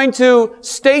simply going to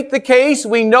state the case.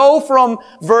 We know from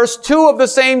verse 2 of the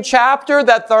same chapter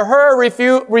that the her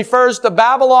refers to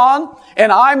Babylon,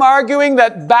 and I'm arguing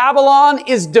that Babylon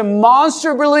is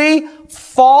demonstrably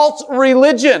false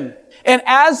religion. And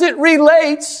as it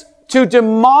relates to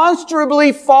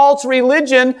demonstrably false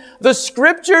religion, the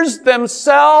scriptures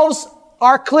themselves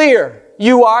are clear.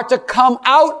 You are to come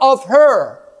out of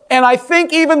her. And I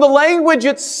think even the language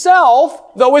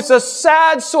itself, though it's a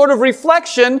sad sort of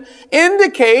reflection,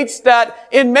 indicates that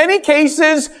in many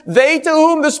cases, they to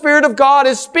whom the Spirit of God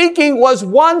is speaking was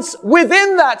once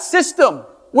within that system,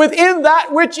 within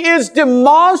that which is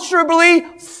demonstrably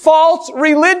false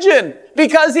religion.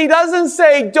 Because he doesn't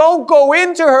say, don't go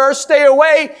into her, stay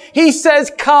away. He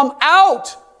says, come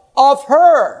out of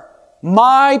her,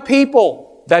 my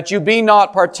people, that you be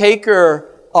not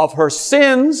partaker of her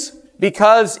sins,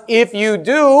 because if you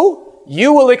do,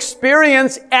 you will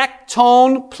experience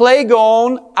ekton,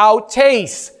 plagon,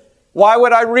 autes. Why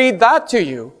would I read that to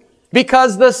you?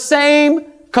 Because the same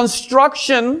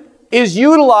construction is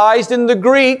utilized in the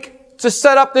Greek to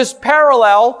set up this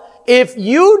parallel. If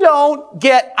you don't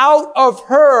get out of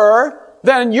her,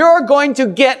 then you're going to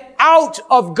get out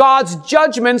of God's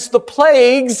judgments, the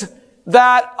plagues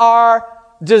that are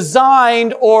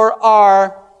designed or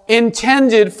are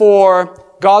intended for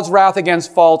God's wrath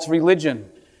against false religion.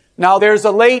 Now, there's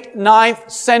a late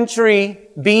 9th century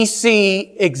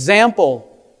BC example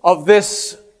of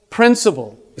this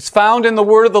principle. It's found in the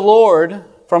word of the Lord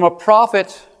from a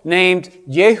prophet named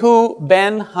Jehu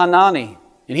ben Hanani.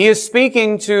 And he is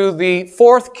speaking to the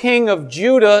 4th king of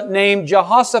Judah named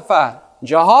Jehoshaphat.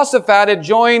 Jehoshaphat had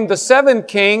joined the 7th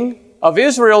king of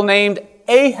Israel named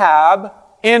Ahab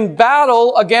in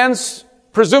battle against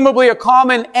presumably a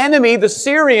common enemy, the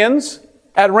Syrians,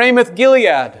 at Ramoth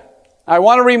Gilead. I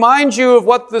want to remind you of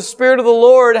what the Spirit of the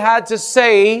Lord had to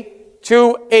say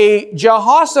to a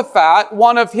Jehoshaphat,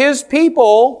 one of his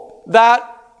people that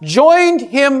joined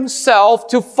himself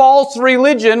to false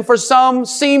religion for some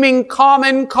seeming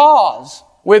common cause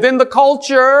within the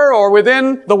culture or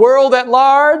within the world at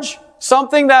large,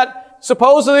 something that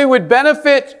supposedly would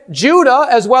benefit Judah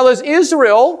as well as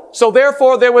Israel. So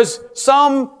therefore there was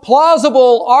some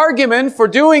plausible argument for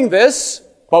doing this.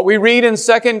 But we read in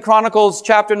 2 Chronicles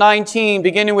chapter 19,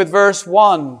 beginning with verse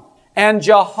 1, and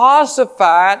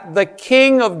Jehoshaphat, the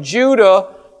king of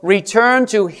Judah, returned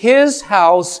to his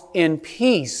house in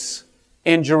peace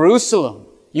in Jerusalem.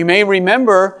 You may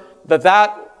remember that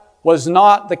that was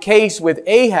not the case with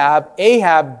Ahab.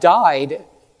 Ahab died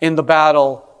in the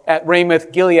battle at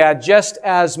Ramoth Gilead, just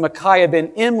as Micaiah ben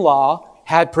Imlah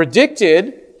had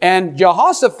predicted. And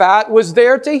Jehoshaphat was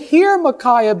there to hear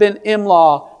Micaiah ben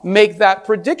Imlah make that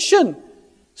prediction.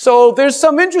 So there's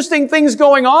some interesting things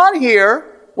going on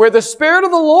here where the Spirit of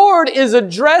the Lord is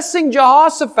addressing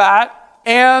Jehoshaphat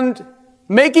and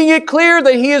making it clear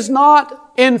that he is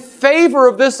not in favor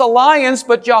of this alliance,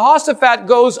 but Jehoshaphat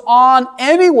goes on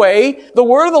anyway. The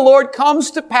word of the Lord comes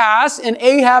to pass and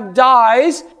Ahab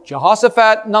dies.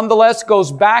 Jehoshaphat nonetheless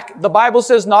goes back, the Bible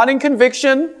says, not in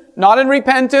conviction, not in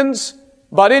repentance,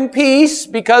 but in peace,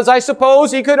 because I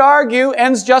suppose he could argue,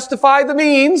 ends justify the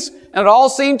means, and it all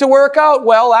seemed to work out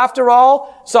well. After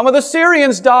all, some of the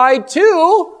Syrians died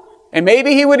too, and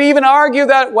maybe he would even argue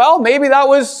that, well, maybe that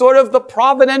was sort of the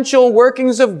providential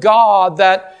workings of God,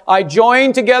 that I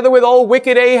joined together with old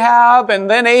wicked Ahab, and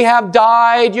then Ahab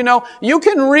died. You know, you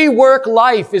can rework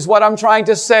life, is what I'm trying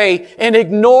to say, and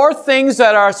ignore things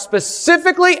that are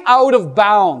specifically out of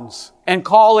bounds, and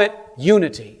call it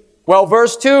unity. Well,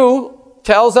 verse 2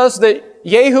 tells us that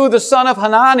Jehu, the son of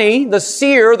Hanani, the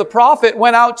seer, the prophet,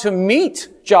 went out to meet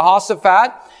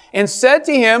Jehoshaphat and said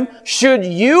to him, should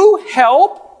you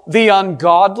help the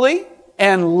ungodly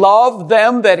and love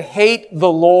them that hate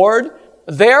the Lord?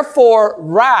 Therefore,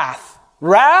 wrath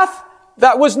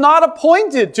that was not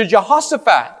appointed to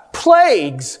Jehoshaphat,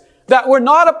 plagues that were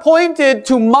not appointed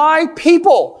to my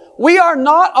people. We are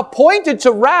not appointed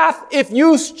to wrath if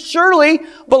you surely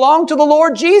belong to the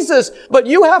Lord Jesus. But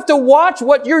you have to watch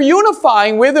what you're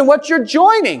unifying with and what you're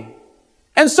joining.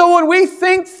 And so when we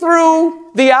think through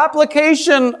the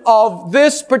application of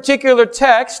this particular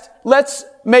text, let's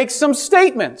make some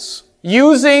statements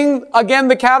using, again,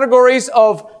 the categories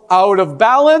of out of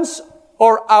balance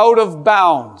or out of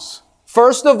bounds.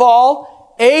 First of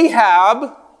all,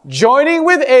 Ahab, joining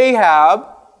with Ahab,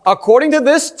 according to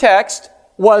this text,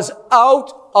 was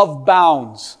out of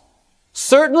bounds.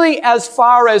 Certainly as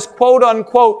far as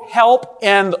quote-unquote help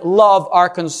and love are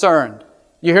concerned.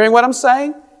 You hearing what I'm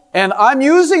saying? And I'm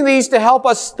using these to help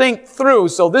us think through.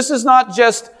 So this is not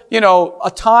just,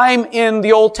 a time in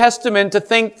the Old Testament to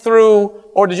think through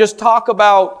or to just talk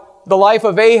about the life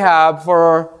of Ahab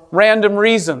for random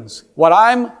reasons. What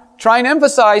I'm trying to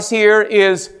emphasize here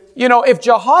is, if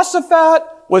Jehoshaphat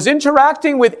was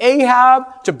interacting with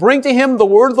Ahab to bring to him the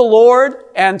word of the Lord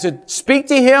and to speak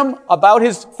to him about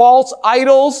his false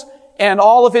idols and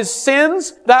all of his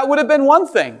sins, that would have been one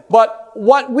thing. But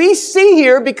what we see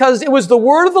here, because it was the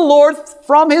word of the Lord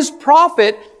from his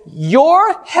prophet,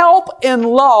 your help and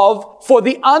love for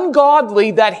the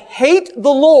ungodly that hate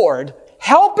the Lord,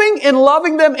 helping and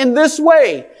loving them in this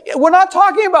way. We're not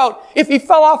talking about if he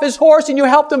fell off his horse and you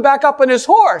helped him back up on his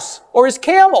horse or his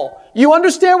camel. You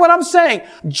understand what I'm saying?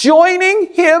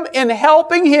 Joining him and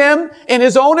helping him in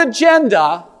his own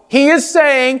agenda, he is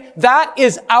saying that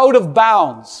is out of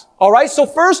bounds. All right? So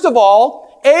first of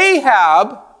all,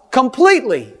 Ahab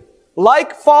completely,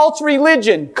 like false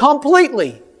religion,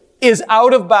 completely is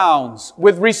out of bounds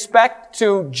with respect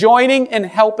to joining and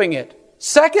helping it.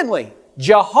 Secondly,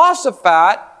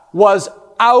 Jehoshaphat was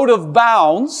out of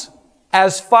bounds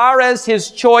as far as his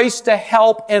choice to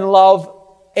help and love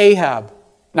Ahab.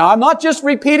 Now, I'm not just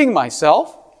repeating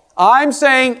myself. I'm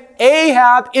saying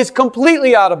Ahab is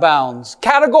completely out of bounds,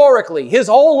 categorically. His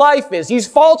whole life is. He's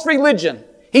false religion.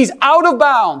 He's out of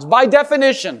bounds by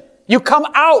definition. You come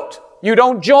out. You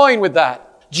don't join with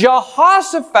that.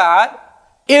 Jehoshaphat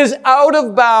is out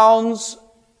of bounds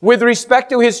with respect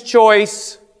to his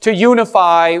choice to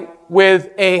unify with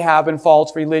Ahab and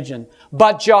false religion.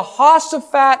 But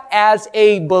Jehoshaphat as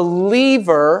a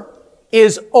believer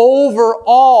is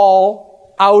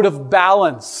overall out of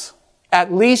balance,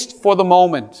 at least for the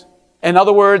moment. In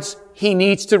other words, he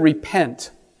needs to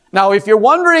repent. Now, if you're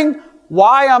wondering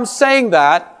why I'm saying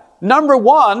that, number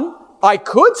one, I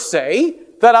could say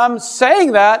that I'm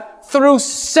saying that through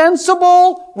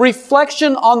sensible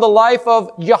reflection on the life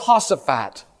of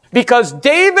Jehoshaphat. Because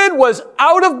David was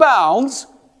out of bounds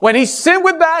when he sinned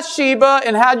with Bathsheba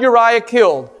and had Uriah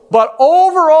killed. But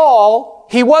overall,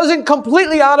 he wasn't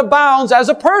completely out of bounds as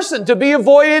a person to be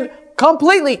avoided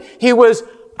completely. He was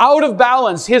out of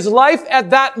balance. His life at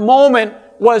that moment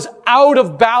was out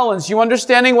of balance. You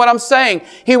understanding what I'm saying?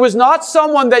 He was not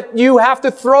someone that you have to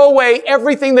throw away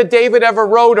everything that David ever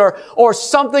wrote or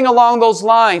something along those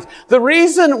lines. The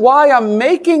reason why I'm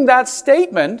making that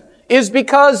statement is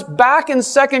because back in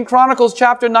 2 Chronicles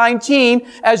chapter 19,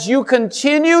 as you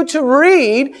continue to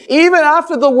read, even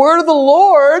after the word of the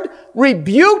Lord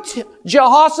rebuked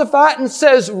Jehoshaphat and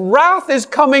says, wrath is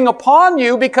coming upon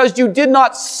you because you did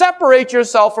not separate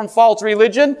yourself from false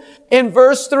religion. In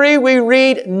verse 3, we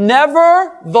read,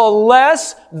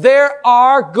 nevertheless, there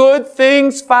are good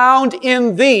things found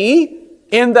in thee,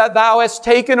 in that thou hast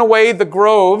taken away the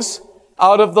groves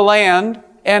out of the land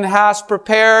and hast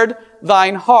prepared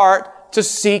thine heart to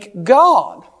seek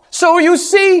God. So you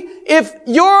see, if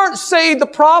you're, say, the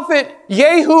prophet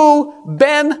Yehu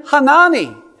ben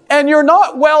Hanani, and you're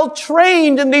not well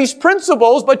trained in these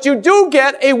principles, but you do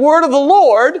get a word of the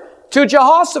Lord to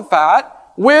Jehoshaphat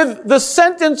with the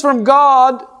sentence from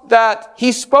God that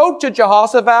he spoke to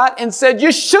Jehoshaphat and said,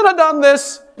 you should have done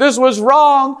this. This was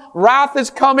wrong. Wrath is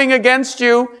coming against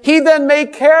you. He then may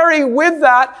carry with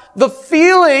that the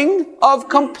feeling of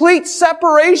complete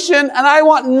separation, and I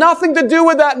want nothing to do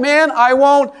with that man. I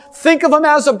won't think of him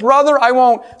as a brother. I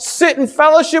won't sit in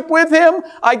fellowship with him.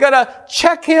 I gotta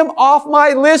check him off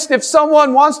my list. If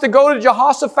someone wants to go to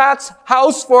Jehoshaphat's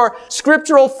house for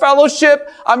scriptural fellowship,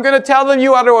 I'm gonna tell them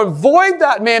you ought to avoid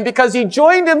that man because he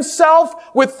joined himself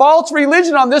with false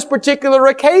religion on this particular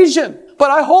occasion. But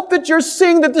I hope that you're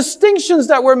seeing the distinctions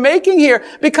that we're making here,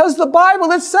 because the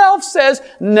Bible itself says,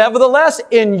 nevertheless,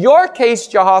 in your case,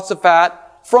 Jehoshaphat,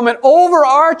 from an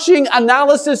overarching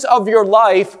analysis of your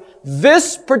life,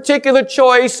 this particular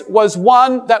choice was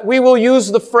one that we will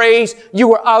use the phrase, you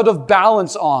were out of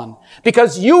balance on.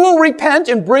 Because you will repent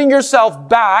and bring yourself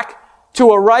back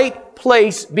to a right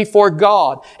place before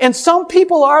God. And some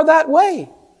people are that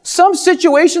way. Some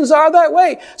situations are that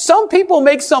way. Some people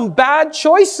make some bad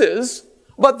choices,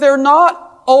 but they're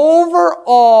not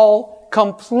overall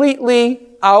completely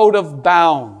out of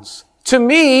bounds To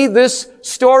me, this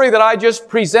story that I just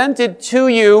presented to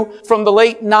you from the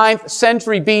late 9th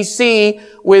century BC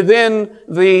within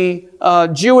the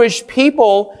Jewish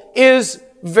people is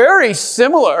very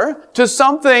similar to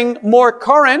something more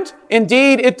current.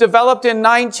 Indeed, it developed in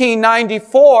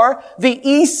 1994, the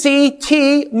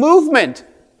ECT movement,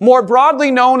 more broadly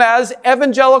known as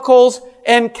Evangelicals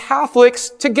and Catholics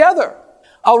Together.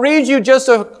 I'll read you just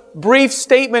a brief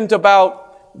statement about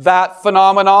that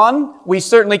phenomenon. We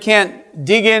certainly can't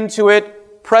dig into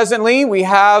it presently. We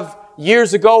have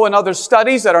years ago and other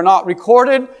studies that are not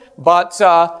recorded, but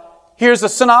here's a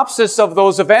synopsis of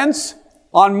those events.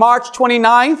 On March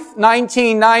 29th,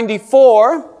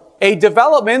 1994, a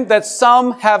development that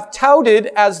some have touted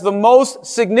as the most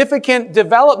significant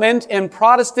development in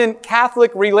Protestant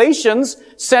Catholic relations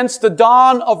since the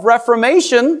dawn of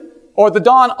Reformation, or the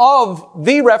dawn of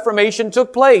the Reformation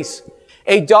took place.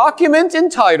 A document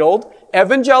entitled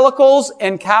Evangelicals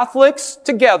and Catholics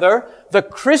Together, the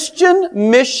Christian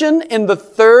Mission in the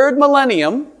Third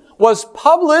Millennium, was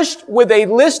published with a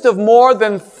list of more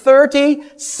than 30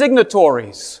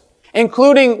 signatories,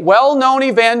 including well-known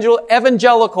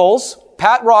evangelicals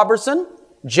Pat Robertson,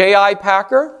 J.I.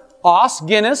 Packer, Os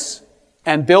Guinness,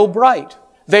 and Bill Bright.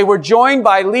 They were joined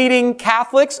by leading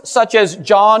Catholics such as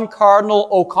John Cardinal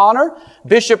O'Connor,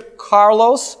 Bishop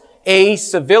Carlos A.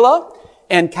 Sevilla,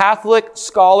 and Catholic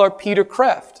scholar Peter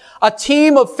Kreeft. A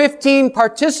team of 15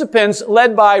 participants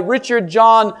led by Richard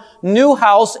John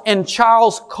Newhouse and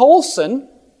Charles Colson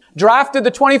drafted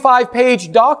the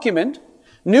 25-page document.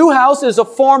 Newhouse is a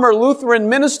former Lutheran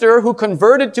minister who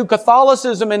converted to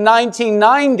Catholicism in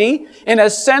 1990 and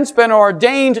has since been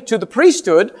ordained to the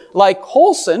priesthood. Like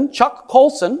Colson, Chuck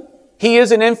Colson, he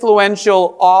is an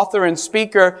influential author and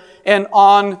speaker, and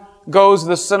on goes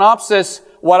the synopsis.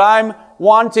 What I'm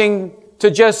wanting to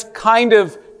just kind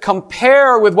of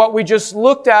compare with what we just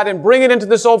looked at and bring it into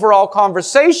this overall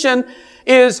conversation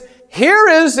is, here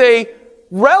is a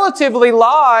relatively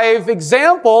live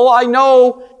example. I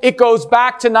know it goes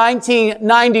back to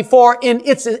 1994 in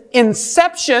its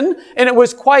inception, and it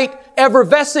was quite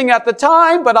effervescing at the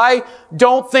time, but I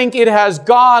don't think it has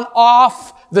gone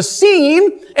off the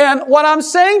scene. And what I'm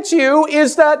saying to you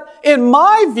is that, in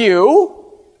my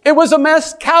view, it was a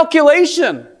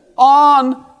miscalculation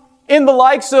in the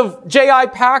likes of J.I.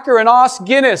 Packer and Os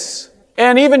Guinness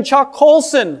and even Chuck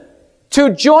Colson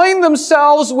to join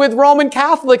themselves with Roman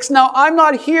Catholics. Now, I'm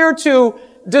not here to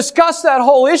discuss that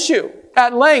whole issue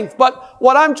at length, but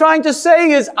what I'm trying to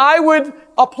say is I would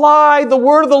apply the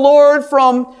word of the Lord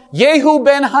from Yehu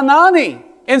ben Hanani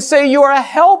and say you are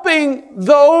helping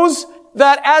those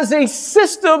that as a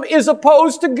system is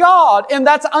opposed to God, and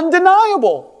that's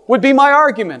undeniable, would be my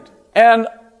argument. And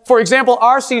for example,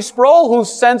 R.C. Sproul,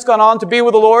 who's since gone on to be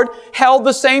with the Lord, held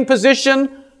the same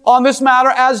position on this matter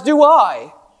as do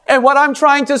I. And what I'm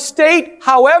trying to state,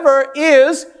 however,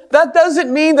 is that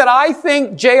doesn't mean that I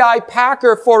think J.I.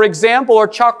 Packer, for example, or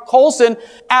Chuck Colson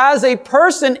as a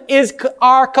person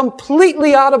are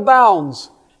completely out of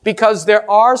bounds, because there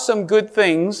are some good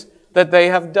things that they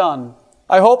have done.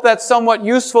 I hope that's somewhat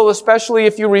useful, especially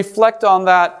if you reflect on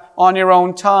that on your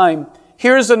own time.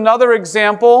 Here's another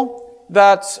example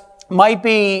that might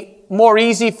be more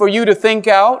easy for you to think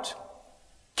out.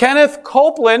 Kenneth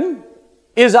Copeland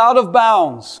is out of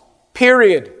bounds,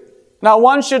 period. Now,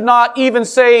 one should not even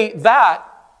say that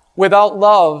without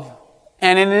love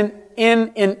and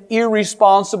in an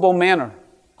irresponsible manner.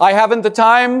 I haven't the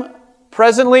time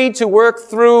presently to work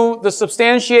through the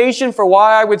substantiation for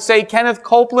why I would say Kenneth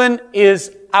Copeland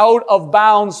is out of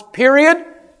bounds, period.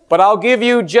 But I'll give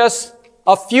you just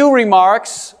a few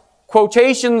remarks,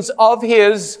 quotations of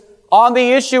his on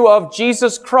the issue of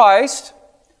Jesus Christ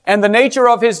and the nature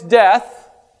of his death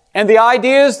and the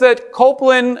ideas that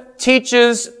Copeland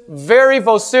teaches very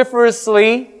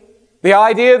vociferously, the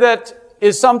idea that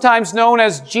is sometimes known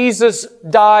as Jesus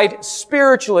died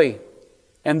spiritually.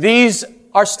 And these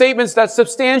are statements that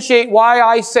substantiate why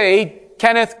I say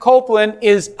Kenneth Copeland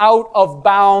is out of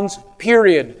bounds,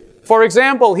 period. For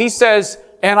example, he says,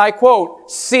 and I quote,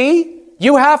 "See,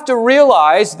 you have to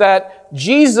realize that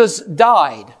Jesus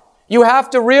died. You have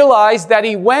to realize that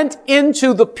he went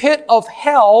into the pit of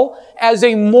hell as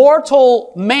a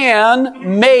mortal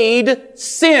man made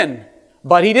sin.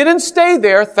 But he didn't stay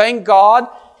there, thank God.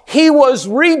 He was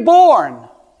reborn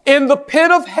in the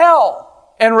pit of hell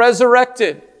and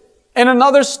resurrected." In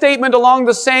another statement along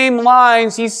the same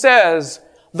lines, he says,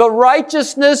 "The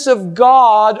righteousness of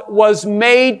God was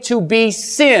made to be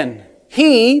sin.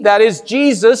 He, that is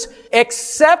Jesus,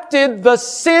 accepted the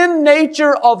sin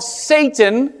nature of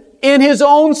Satan in his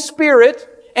own spirit,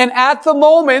 and at the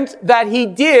moment that he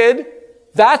did,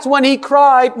 That's when he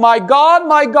cried, my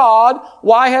God,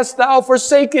 why hast thou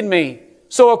forsaken me?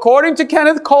 So according to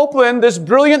Kenneth Copeland, this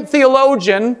brilliant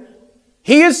theologian,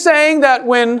 he is saying that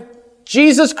when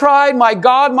Jesus cried, my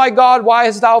God, why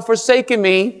hast thou forsaken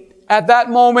me? At that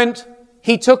moment,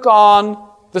 he took on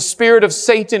the spirit of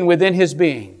Satan within his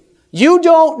being. You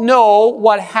don't know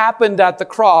what happened at the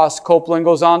cross, Copeland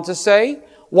goes on to say.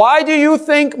 Why do you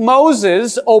think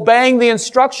Moses, obeying the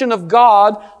instruction of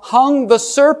God, hung the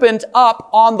serpent up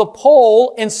on the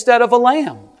pole instead of a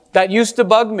lamb? That used to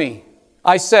bug me.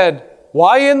 I said,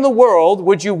 why in the world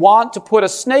would you want to put a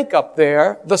snake up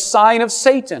there, the sign of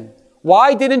Satan?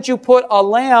 Why didn't you put a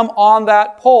lamb on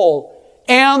that pole?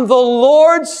 And the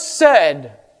Lord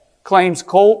said, claims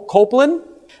Copeland,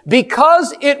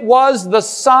 because it was the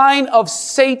sign of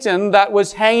Satan that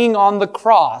was hanging on the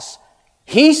cross.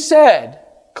 He said,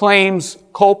 claims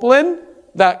Copeland,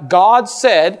 that God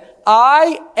said,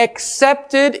 I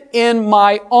accepted in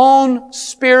my own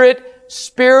spirit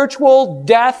spiritual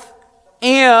death,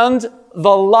 and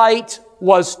the light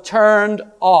was turned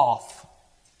off.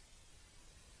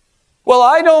 Well,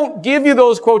 I don't give you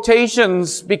those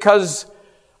quotations because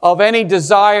of any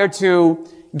desire to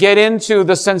get into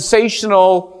the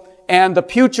sensational and the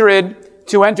putrid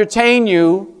to entertain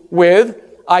you with.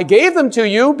 I gave them to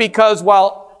you because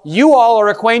while you all are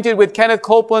acquainted with Kenneth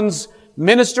Copeland's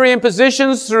ministry and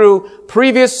positions through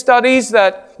previous studies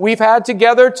that we've had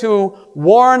together to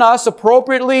warn us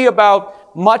appropriately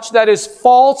about much that is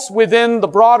false within the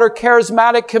broader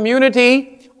charismatic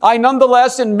community, I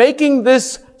nonetheless, in making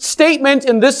this statement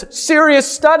in this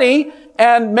serious study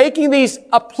and making these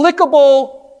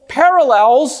applicable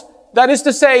parallels, that is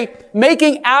to say,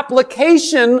 making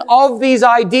application of these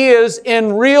ideas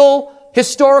in real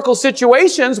historical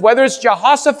situations, whether it's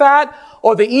Jehoshaphat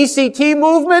or the ECT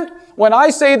movement, when I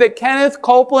say that Kenneth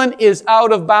Copeland is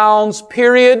out of bounds,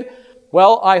 period,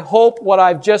 well, I hope what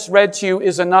I've just read to you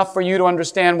is enough for you to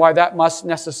understand why that must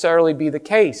necessarily be the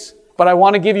case. But I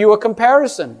want to give you a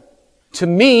comparison. To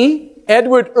me,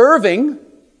 Edward Irving,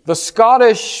 the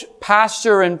Scottish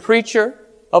pastor and preacher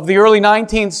of the early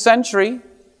 19th century,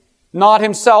 not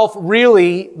himself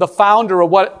really the founder of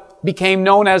what became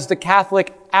known as the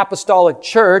Catholic Apostolic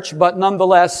Church, but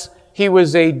nonetheless, he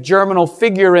was a germinal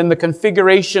figure in the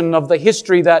configuration of the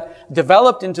history that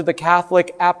developed into the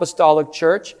Catholic Apostolic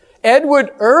Church.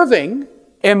 Edward Irving,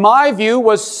 in my view,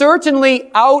 was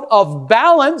certainly out of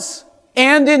balance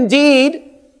and indeed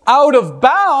out of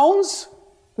bounds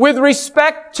with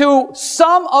respect to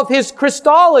some of his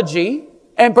Christology,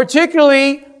 and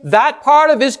particularly that part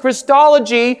of his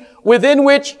Christology within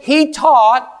which he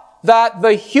taught that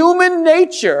the human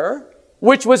nature,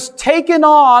 which was taken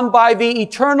on by the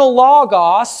eternal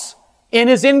Logos in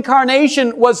his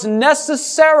incarnation, was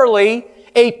necessarily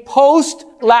a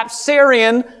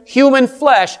post-lapsarian human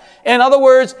flesh. In other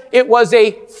words, it was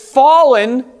a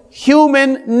fallen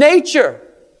human nature.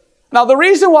 Now, the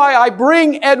reason why I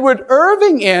bring Edward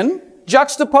Irving in,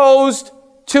 juxtaposed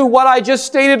to what I just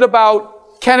stated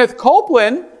about Kenneth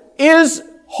Copeland, is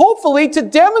hopefully to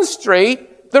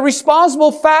demonstrate the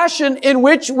responsible fashion in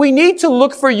which we need to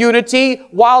look for unity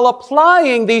while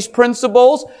applying these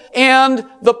principles, and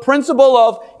the principle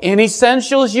of in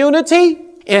essentials unity,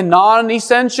 in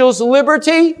non-essentials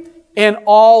liberty, in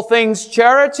all things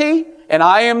charity. And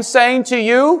I am saying to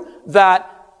you that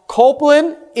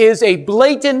Copeland is a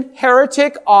blatant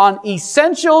heretic on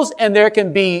essentials, and there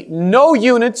can be no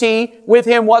unity with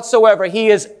him whatsoever. He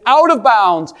is out of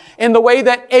bounds in the way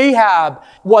that Ahab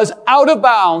was out of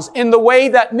bounds, in the way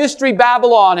that Mystery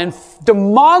Babylon and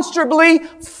demonstrably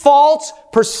false,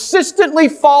 persistently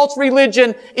false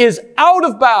religion is out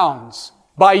of bounds.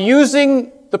 By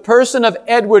using the person of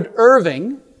Edward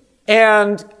Irving,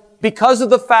 and because of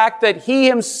the fact that he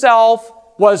himself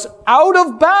was out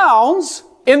of bounds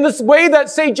in this way that,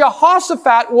 say,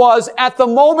 Jehoshaphat was at the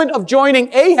moment of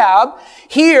joining Ahab,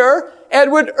 here,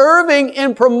 Edward Irving,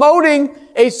 in promoting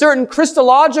a certain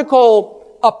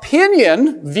Christological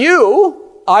opinion,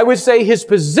 view, I would say his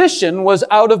position was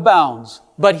out of bounds.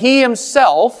 But he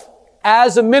himself,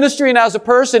 as a ministry and as a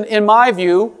person, in my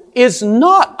view, is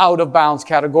not out of bounds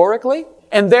categorically.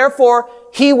 And therefore,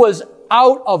 he was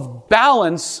out of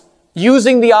balance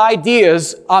using the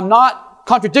ideas. I'm not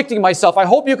contradicting myself. I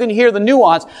hope you can hear the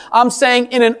nuance. I'm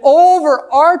saying in an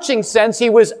overarching sense, he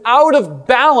was out of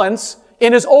balance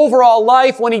in his overall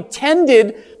life when he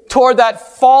tended toward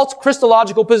that false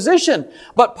Christological position.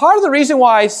 But part of the reason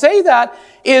why I say that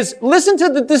is listen to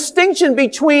the distinction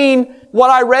between what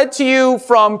I read to you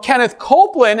from Kenneth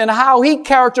Copeland and how he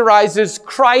characterizes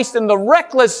Christ in the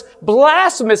reckless,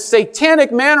 blasphemous,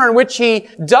 satanic manner in which he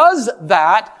does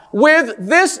that, with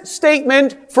this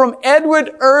statement from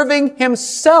Edward Irving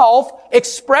himself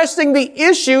expressing the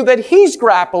issue that he's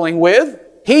grappling with.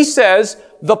 He says,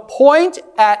 the point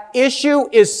at issue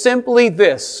is simply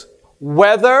this: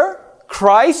 whether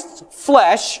Christ's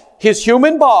flesh, his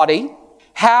human body,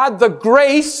 had the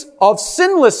grace of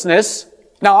sinlessness.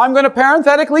 Now, I'm going to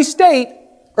parenthetically state,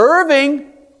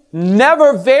 Irving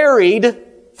never varied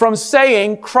from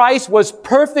saying Christ was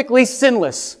perfectly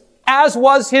sinless, as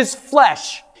was his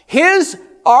flesh. His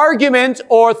argument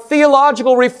or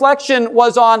theological reflection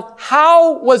was on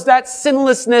how was that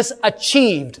sinlessness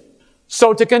achieved.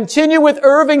 So to continue with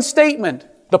Irving's statement,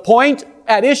 the point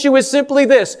at issue is simply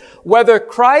this: whether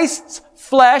Christ's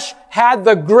flesh had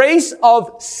the grace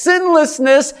of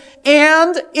sinlessness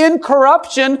and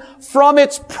incorruption from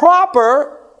its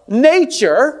proper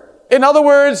nature. In other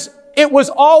words, it was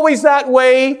always that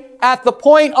way at the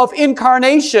point of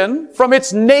incarnation, from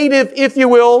its native, if you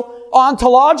will,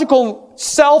 ontological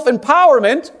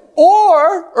self-empowerment,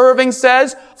 or, Irving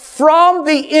says, from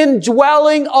the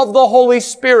indwelling of the Holy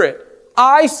Spirit.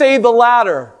 I say the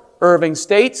latter, Irving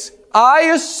states. I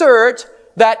assert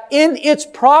that in its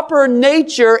proper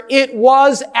nature, it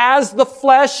was as the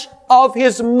flesh of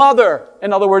his mother,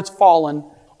 in other words, fallen,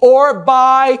 or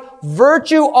by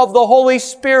virtue of the Holy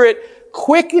Spirit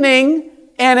quickening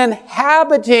and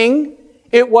inhabiting,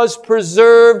 it was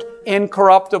preserved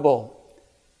incorruptible.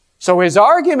 So his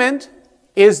argument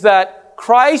is that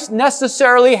Christ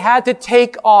necessarily had to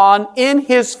take on in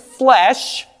his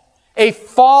flesh a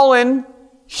fallen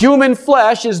human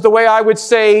flesh, is the way I would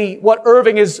say what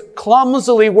Irving is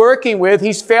clumsily working with.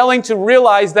 He's failing to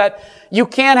realize that you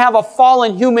can't have a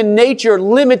fallen human nature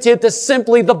limited to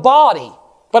simply the body.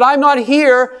 But I'm not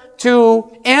here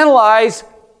to analyze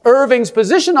Irving's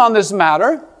position on this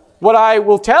matter. What I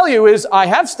will tell you is I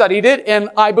have studied it, and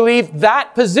I believe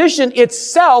that position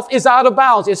itself is out of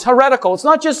bounds. It's heretical. It's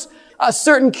not just a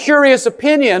certain curious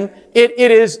opinion. It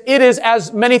is,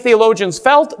 as many theologians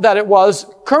felt that it was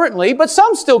currently, but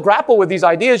some still grapple with these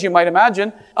ideas, you might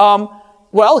imagine.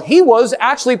 He was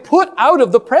actually put out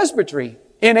of the presbytery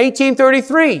in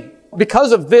 1833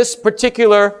 because of this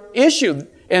particular issue,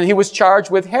 and he was charged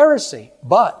with heresy.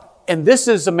 And this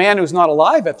is a man who's not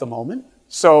alive at the moment,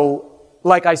 so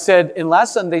like I said in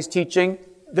last Sunday's teaching,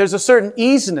 there's a certain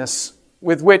easiness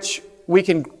with which we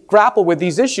can grapple with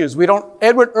these issues.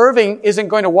 Edward Irving isn't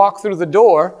going to walk through the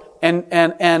door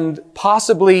and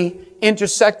possibly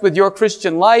intersect with your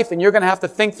Christian life, and you're going to have to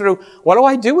think through, what do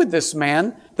I do with this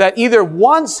man that either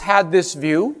once had this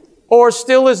view or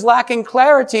still is lacking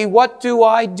clarity? What do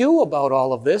I do about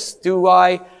all of this? Do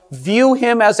I view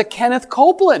him as a Kenneth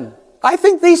Copeland? I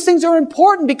think these things are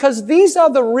important because these are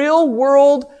the real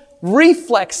world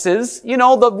reflexes,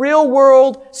 the real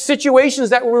world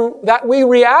situations that we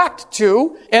react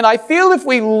to. And I feel if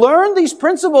we learn these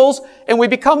principles and we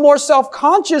become more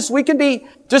self-conscious, we can be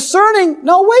discerning,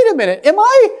 no, wait a minute, am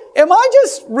I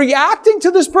just reacting to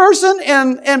this person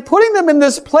and putting them in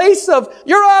this place of,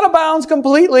 you're out of bounds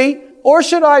completely, or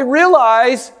should I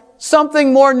realize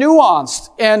something more nuanced?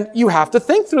 And you have to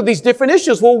think through these different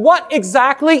issues. Well, what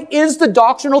exactly is the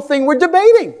doctrinal thing we're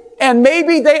debating? And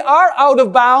maybe they are out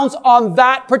of bounds on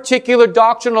that particular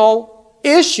doctrinal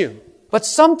issue. But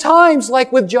sometimes,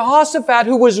 like with Jehoshaphat,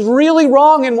 who was really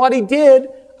wrong in what he did,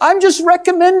 I'm just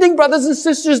recommending, brothers and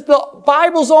sisters, the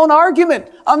Bible's own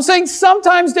argument. I'm saying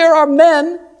sometimes there are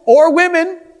men or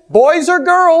women, boys or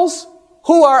girls,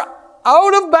 who are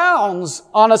out of bounds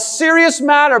on a serious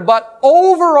matter, but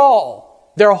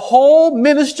overall, their whole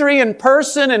ministry and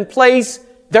person and place,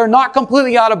 they're not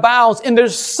completely out of bounds. And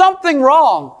there's something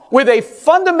wrong with a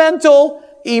fundamental,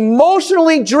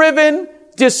 emotionally driven,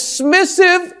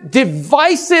 dismissive,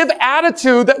 divisive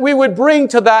attitude that we would bring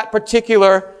to that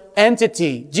particular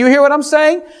entity. Do you hear what I'm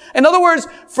saying? In other words,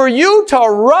 for you to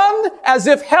run as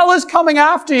if hell is coming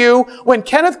after you when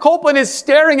Kenneth Copeland is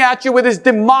staring at you with his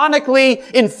demonically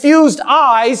infused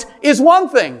eyes is one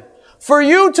thing. For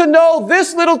you to know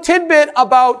this little tidbit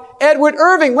about Edward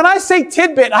Irving, when I say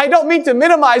tidbit, I don't mean to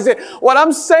minimize it. What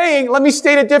I'm saying, let me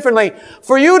state it differently.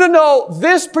 For you to know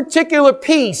this particular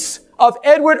piece of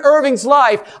Edward Irving's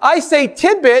life, I say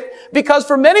tidbit because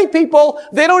for many people,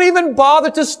 they don't even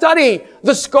bother to study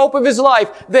the scope of his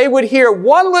life. They would hear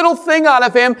one little thing out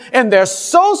of him, and they're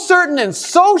so certain and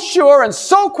so sure and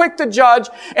so quick to judge,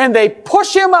 and they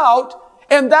push him out.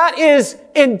 And that is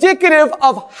indicative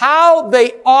of how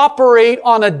they operate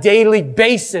on a daily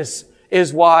basis,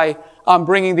 is why I'm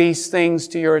bringing these things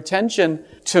to your attention.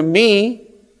 To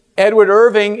me, Edward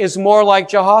Irving is more like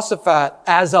Jehoshaphat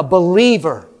as a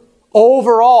believer.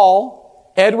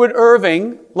 Overall, Edward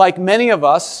Irving, like many of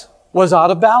us, was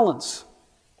out of balance.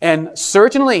 And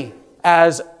certainly,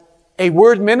 as a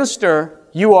word minister,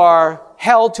 you are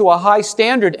held to a high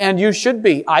standard, and you should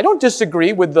be. I don't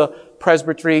disagree with the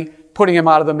presbytery putting him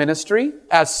out of the ministry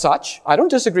as such. I don't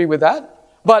disagree with that.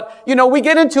 But, we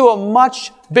get into a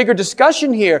much bigger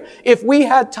discussion here. If we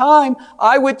had time,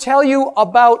 I would tell you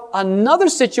about another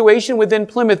situation within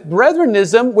Plymouth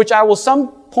Brethrenism, which I will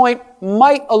some point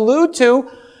might allude to,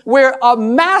 where a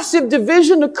massive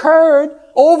division occurred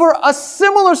over a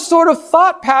similar sort of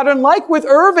thought pattern like with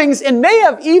Irving's, and may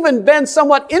have even been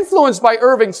somewhat influenced by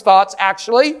Irving's thoughts,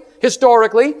 actually,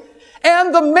 historically.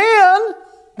 And the man,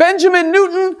 Benjamin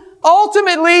Newton,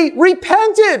 ultimately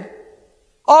repented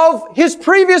of his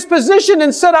previous position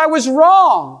and said, I was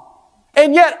wrong.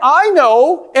 And yet I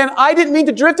know, and I didn't mean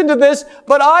to drift into this,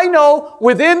 but I know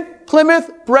within Plymouth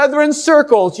Brethren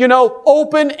circles,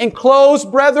 open and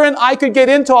closed brethren, I could get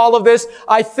into all of this.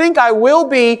 I think I will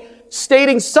be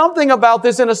stating something about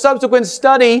this in a subsequent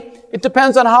study. It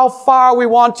depends on how far we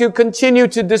want to continue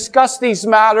to discuss these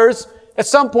matters. At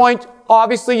some point,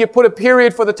 obviously, you put a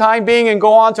period for the time being and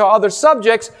go on to other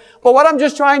subjects. But what I'm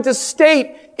just trying to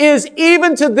state is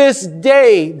even to this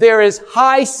day, there is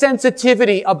high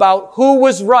sensitivity about who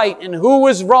was right and who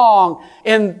was wrong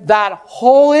in that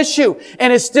whole issue.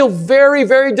 And it's still very,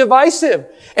 very divisive.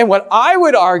 And what I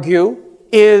would argue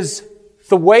is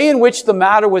the way in which the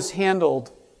matter was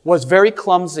handled was very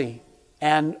clumsy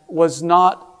and was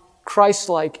not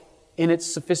Christ-like in its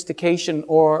sophistication,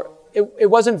 or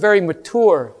it wasn't very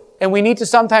mature. And we need to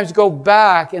sometimes go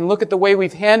back and look at the way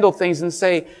we've handled things and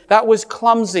say, that was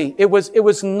clumsy. It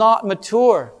was not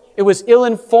mature. It was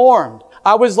ill-informed.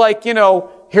 I was like,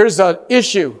 here's an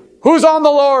issue. Who's on the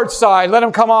Lord's side? Let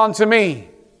him come on to me.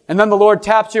 And then the Lord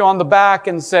taps you on the back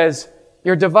and says,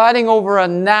 you're dividing over a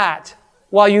gnat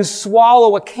while you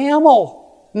swallow a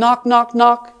camel. Knock, knock,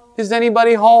 knock. Is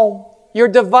anybody home? You're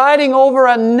dividing over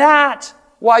a gnat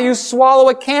while you swallow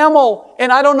a camel.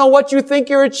 And I don't know what you think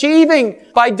you're achieving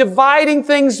by dividing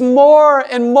things more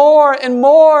and more and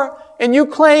more. And you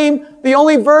claim the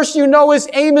only verse you know is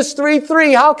Amos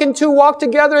 3:3. How can two walk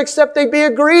together except they be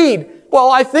agreed?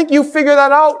 Well, I think you figured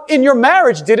that out in your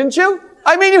marriage, didn't you?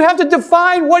 I mean, you have to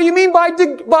define what do you mean by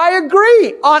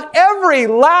agree on every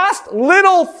last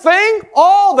little thing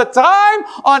all the time,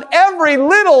 on every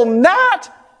little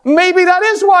gnat. Maybe that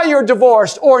is why you're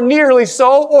divorced, or nearly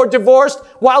so, or divorced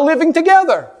while living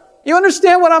together. You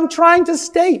understand what I'm trying to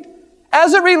state?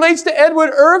 As it relates to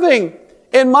Edward Irving,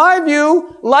 in my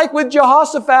view, like with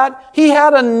Jehoshaphat, he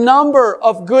had a number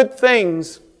of good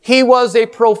things. He was a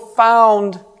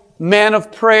profound man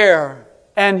of prayer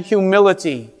and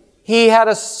humility. He had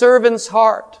a servant's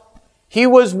heart. He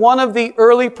was one of the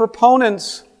early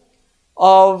proponents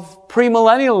of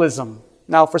premillennialism.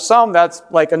 Now, for some, that's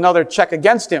like another check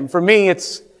against him. For me,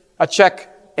 it's a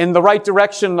check in the right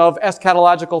direction of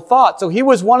eschatological thought. So he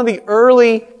was one of the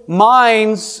early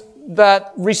minds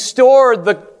that restored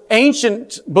the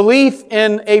ancient belief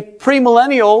in a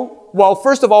premillennial, well,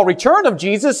 first of all, return of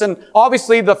Jesus. And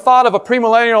obviously, the thought of a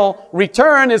premillennial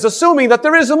return is assuming that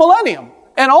there is a millennium.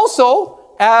 And also,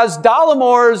 as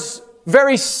Dallamore's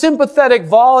very sympathetic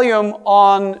volume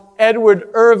on Edward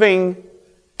Irving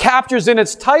captures in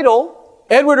its title,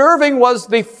 Edward Irving was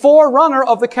the forerunner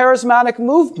of the charismatic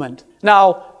movement.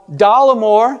 Now,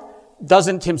 Dallamore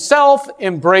doesn't himself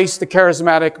embrace the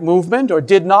charismatic movement, or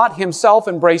did not himself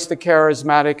embrace the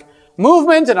charismatic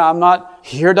movement, and I'm not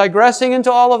here digressing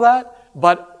into all of that,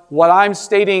 but what I'm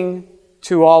stating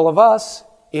to all of us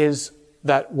is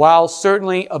that while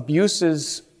certainly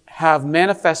abuses have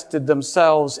manifested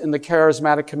themselves in the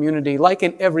charismatic community, like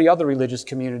in every other religious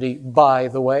community, by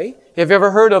the way. Have you ever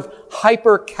heard of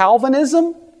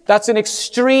hyper-Calvinism? That's an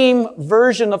extreme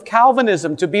version of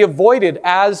Calvinism to be avoided,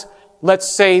 as, let's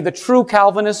say, the true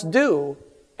Calvinists do.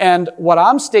 And what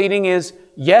I'm stating is,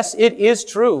 yes, it is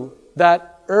true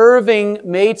that Irving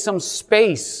made some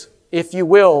space, if you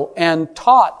will, and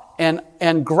taught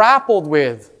and grappled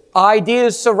with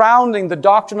ideas surrounding the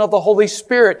doctrine of the Holy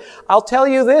Spirit. I'll tell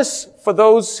you this, for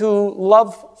those who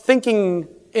love thinking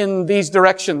in these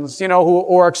directions,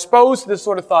 who are exposed to this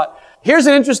sort of thought. Here's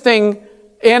an interesting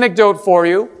anecdote for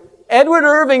you. Edward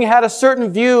Irving had a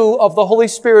certain view of the Holy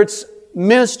Spirit's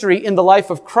ministry in the life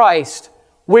of Christ,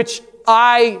 which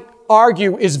I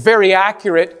argue is very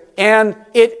accurate, and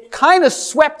it kind of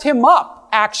swept him up,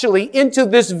 actually, into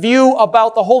this view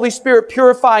about the Holy Spirit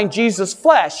purifying Jesus'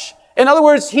 flesh. In other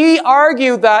words, he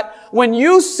argued that when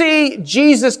you see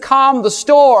Jesus calm the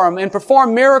storm and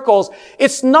perform miracles,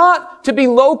 it's not to be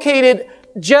located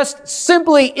just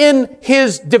simply in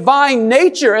his divine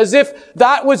nature, as if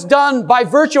that was done by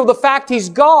virtue of the fact he's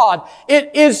God.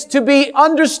 It is to be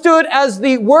understood as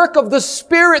the work of the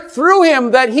Spirit through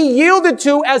him that he yielded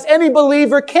to as any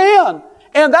believer can.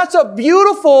 And that's a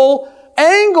beautiful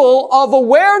angle of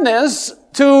awareness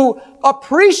to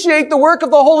appreciate the work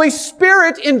of the Holy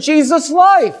Spirit in Jesus'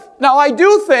 life. Now, I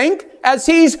do think, as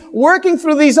he's working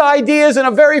through these ideas in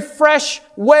a very fresh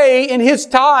way in his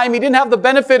time, he didn't have the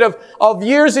benefit of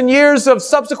years and years of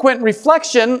subsequent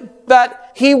reflection,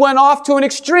 that he went off to an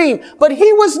extreme. But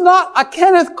he was not a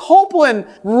Kenneth Copeland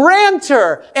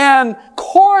ranter and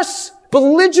coarse,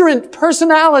 belligerent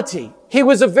personality. He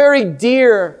was a very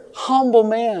dear, humble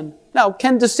man. Now,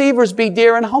 can deceivers be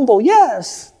dear and humble?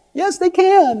 Yes. Yes, they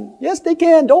can. Yes, they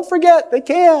can. Don't forget, they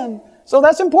can. So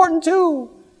that's important too.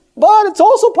 But it's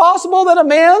also possible that a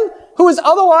man who is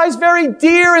otherwise very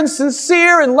dear and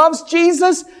sincere and loves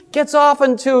Jesus gets off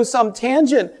into some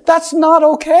tangent. That's not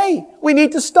okay. We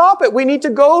need to stop it. We need to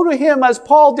go to him as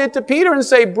Paul did to Peter and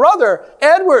say, "Brother,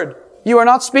 Edward, you are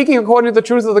not speaking according to the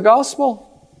truth of the gospel."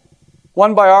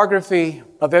 One biography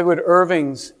of Edward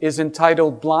Irving's is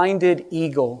entitled Blinded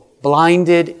Eagle.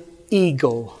 Blinded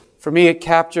Eagle. For me, it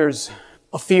captures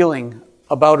a feeling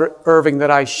about Irving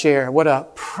that I share. What a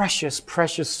precious,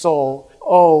 precious soul.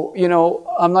 Oh,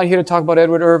 I'm not here to talk about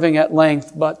Edward Irving at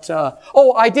length, but,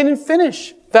 I didn't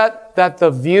finish. That the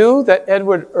view that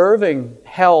Edward Irving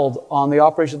held on the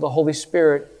operation of the Holy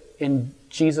Spirit in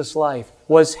Jesus' life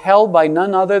was held by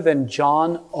none other than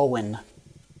John Owen,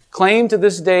 claimed to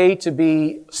this day to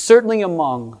be certainly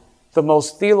among the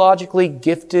most theologically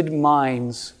gifted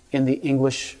minds in the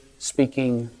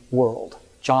English-speaking world.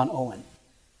 John Owen.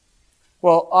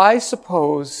 Well, I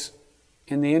suppose,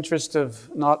 in the interest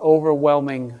of not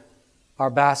overwhelming our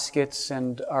baskets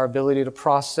and our ability to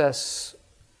process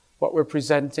what we're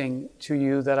presenting to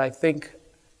you, that I think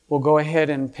we'll go ahead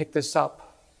and pick this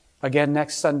up again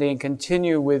next Sunday and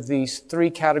continue with these three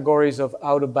categories of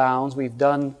out of bounds. We've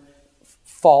done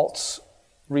false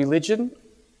religion,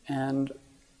 and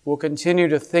we'll continue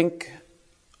to think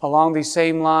along these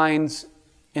same lines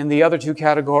in the other two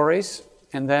categories,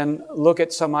 and then look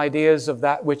at some ideas of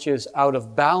that which is out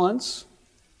of balance.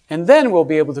 And then we'll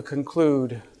be able to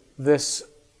conclude this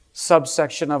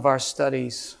subsection of our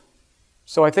studies.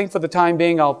 So I think for the time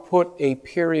being, I'll put a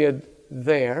period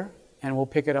there, and we'll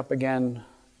pick it up again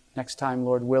next time,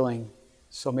 Lord willing.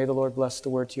 So may the Lord bless the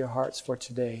word to your hearts for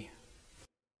today.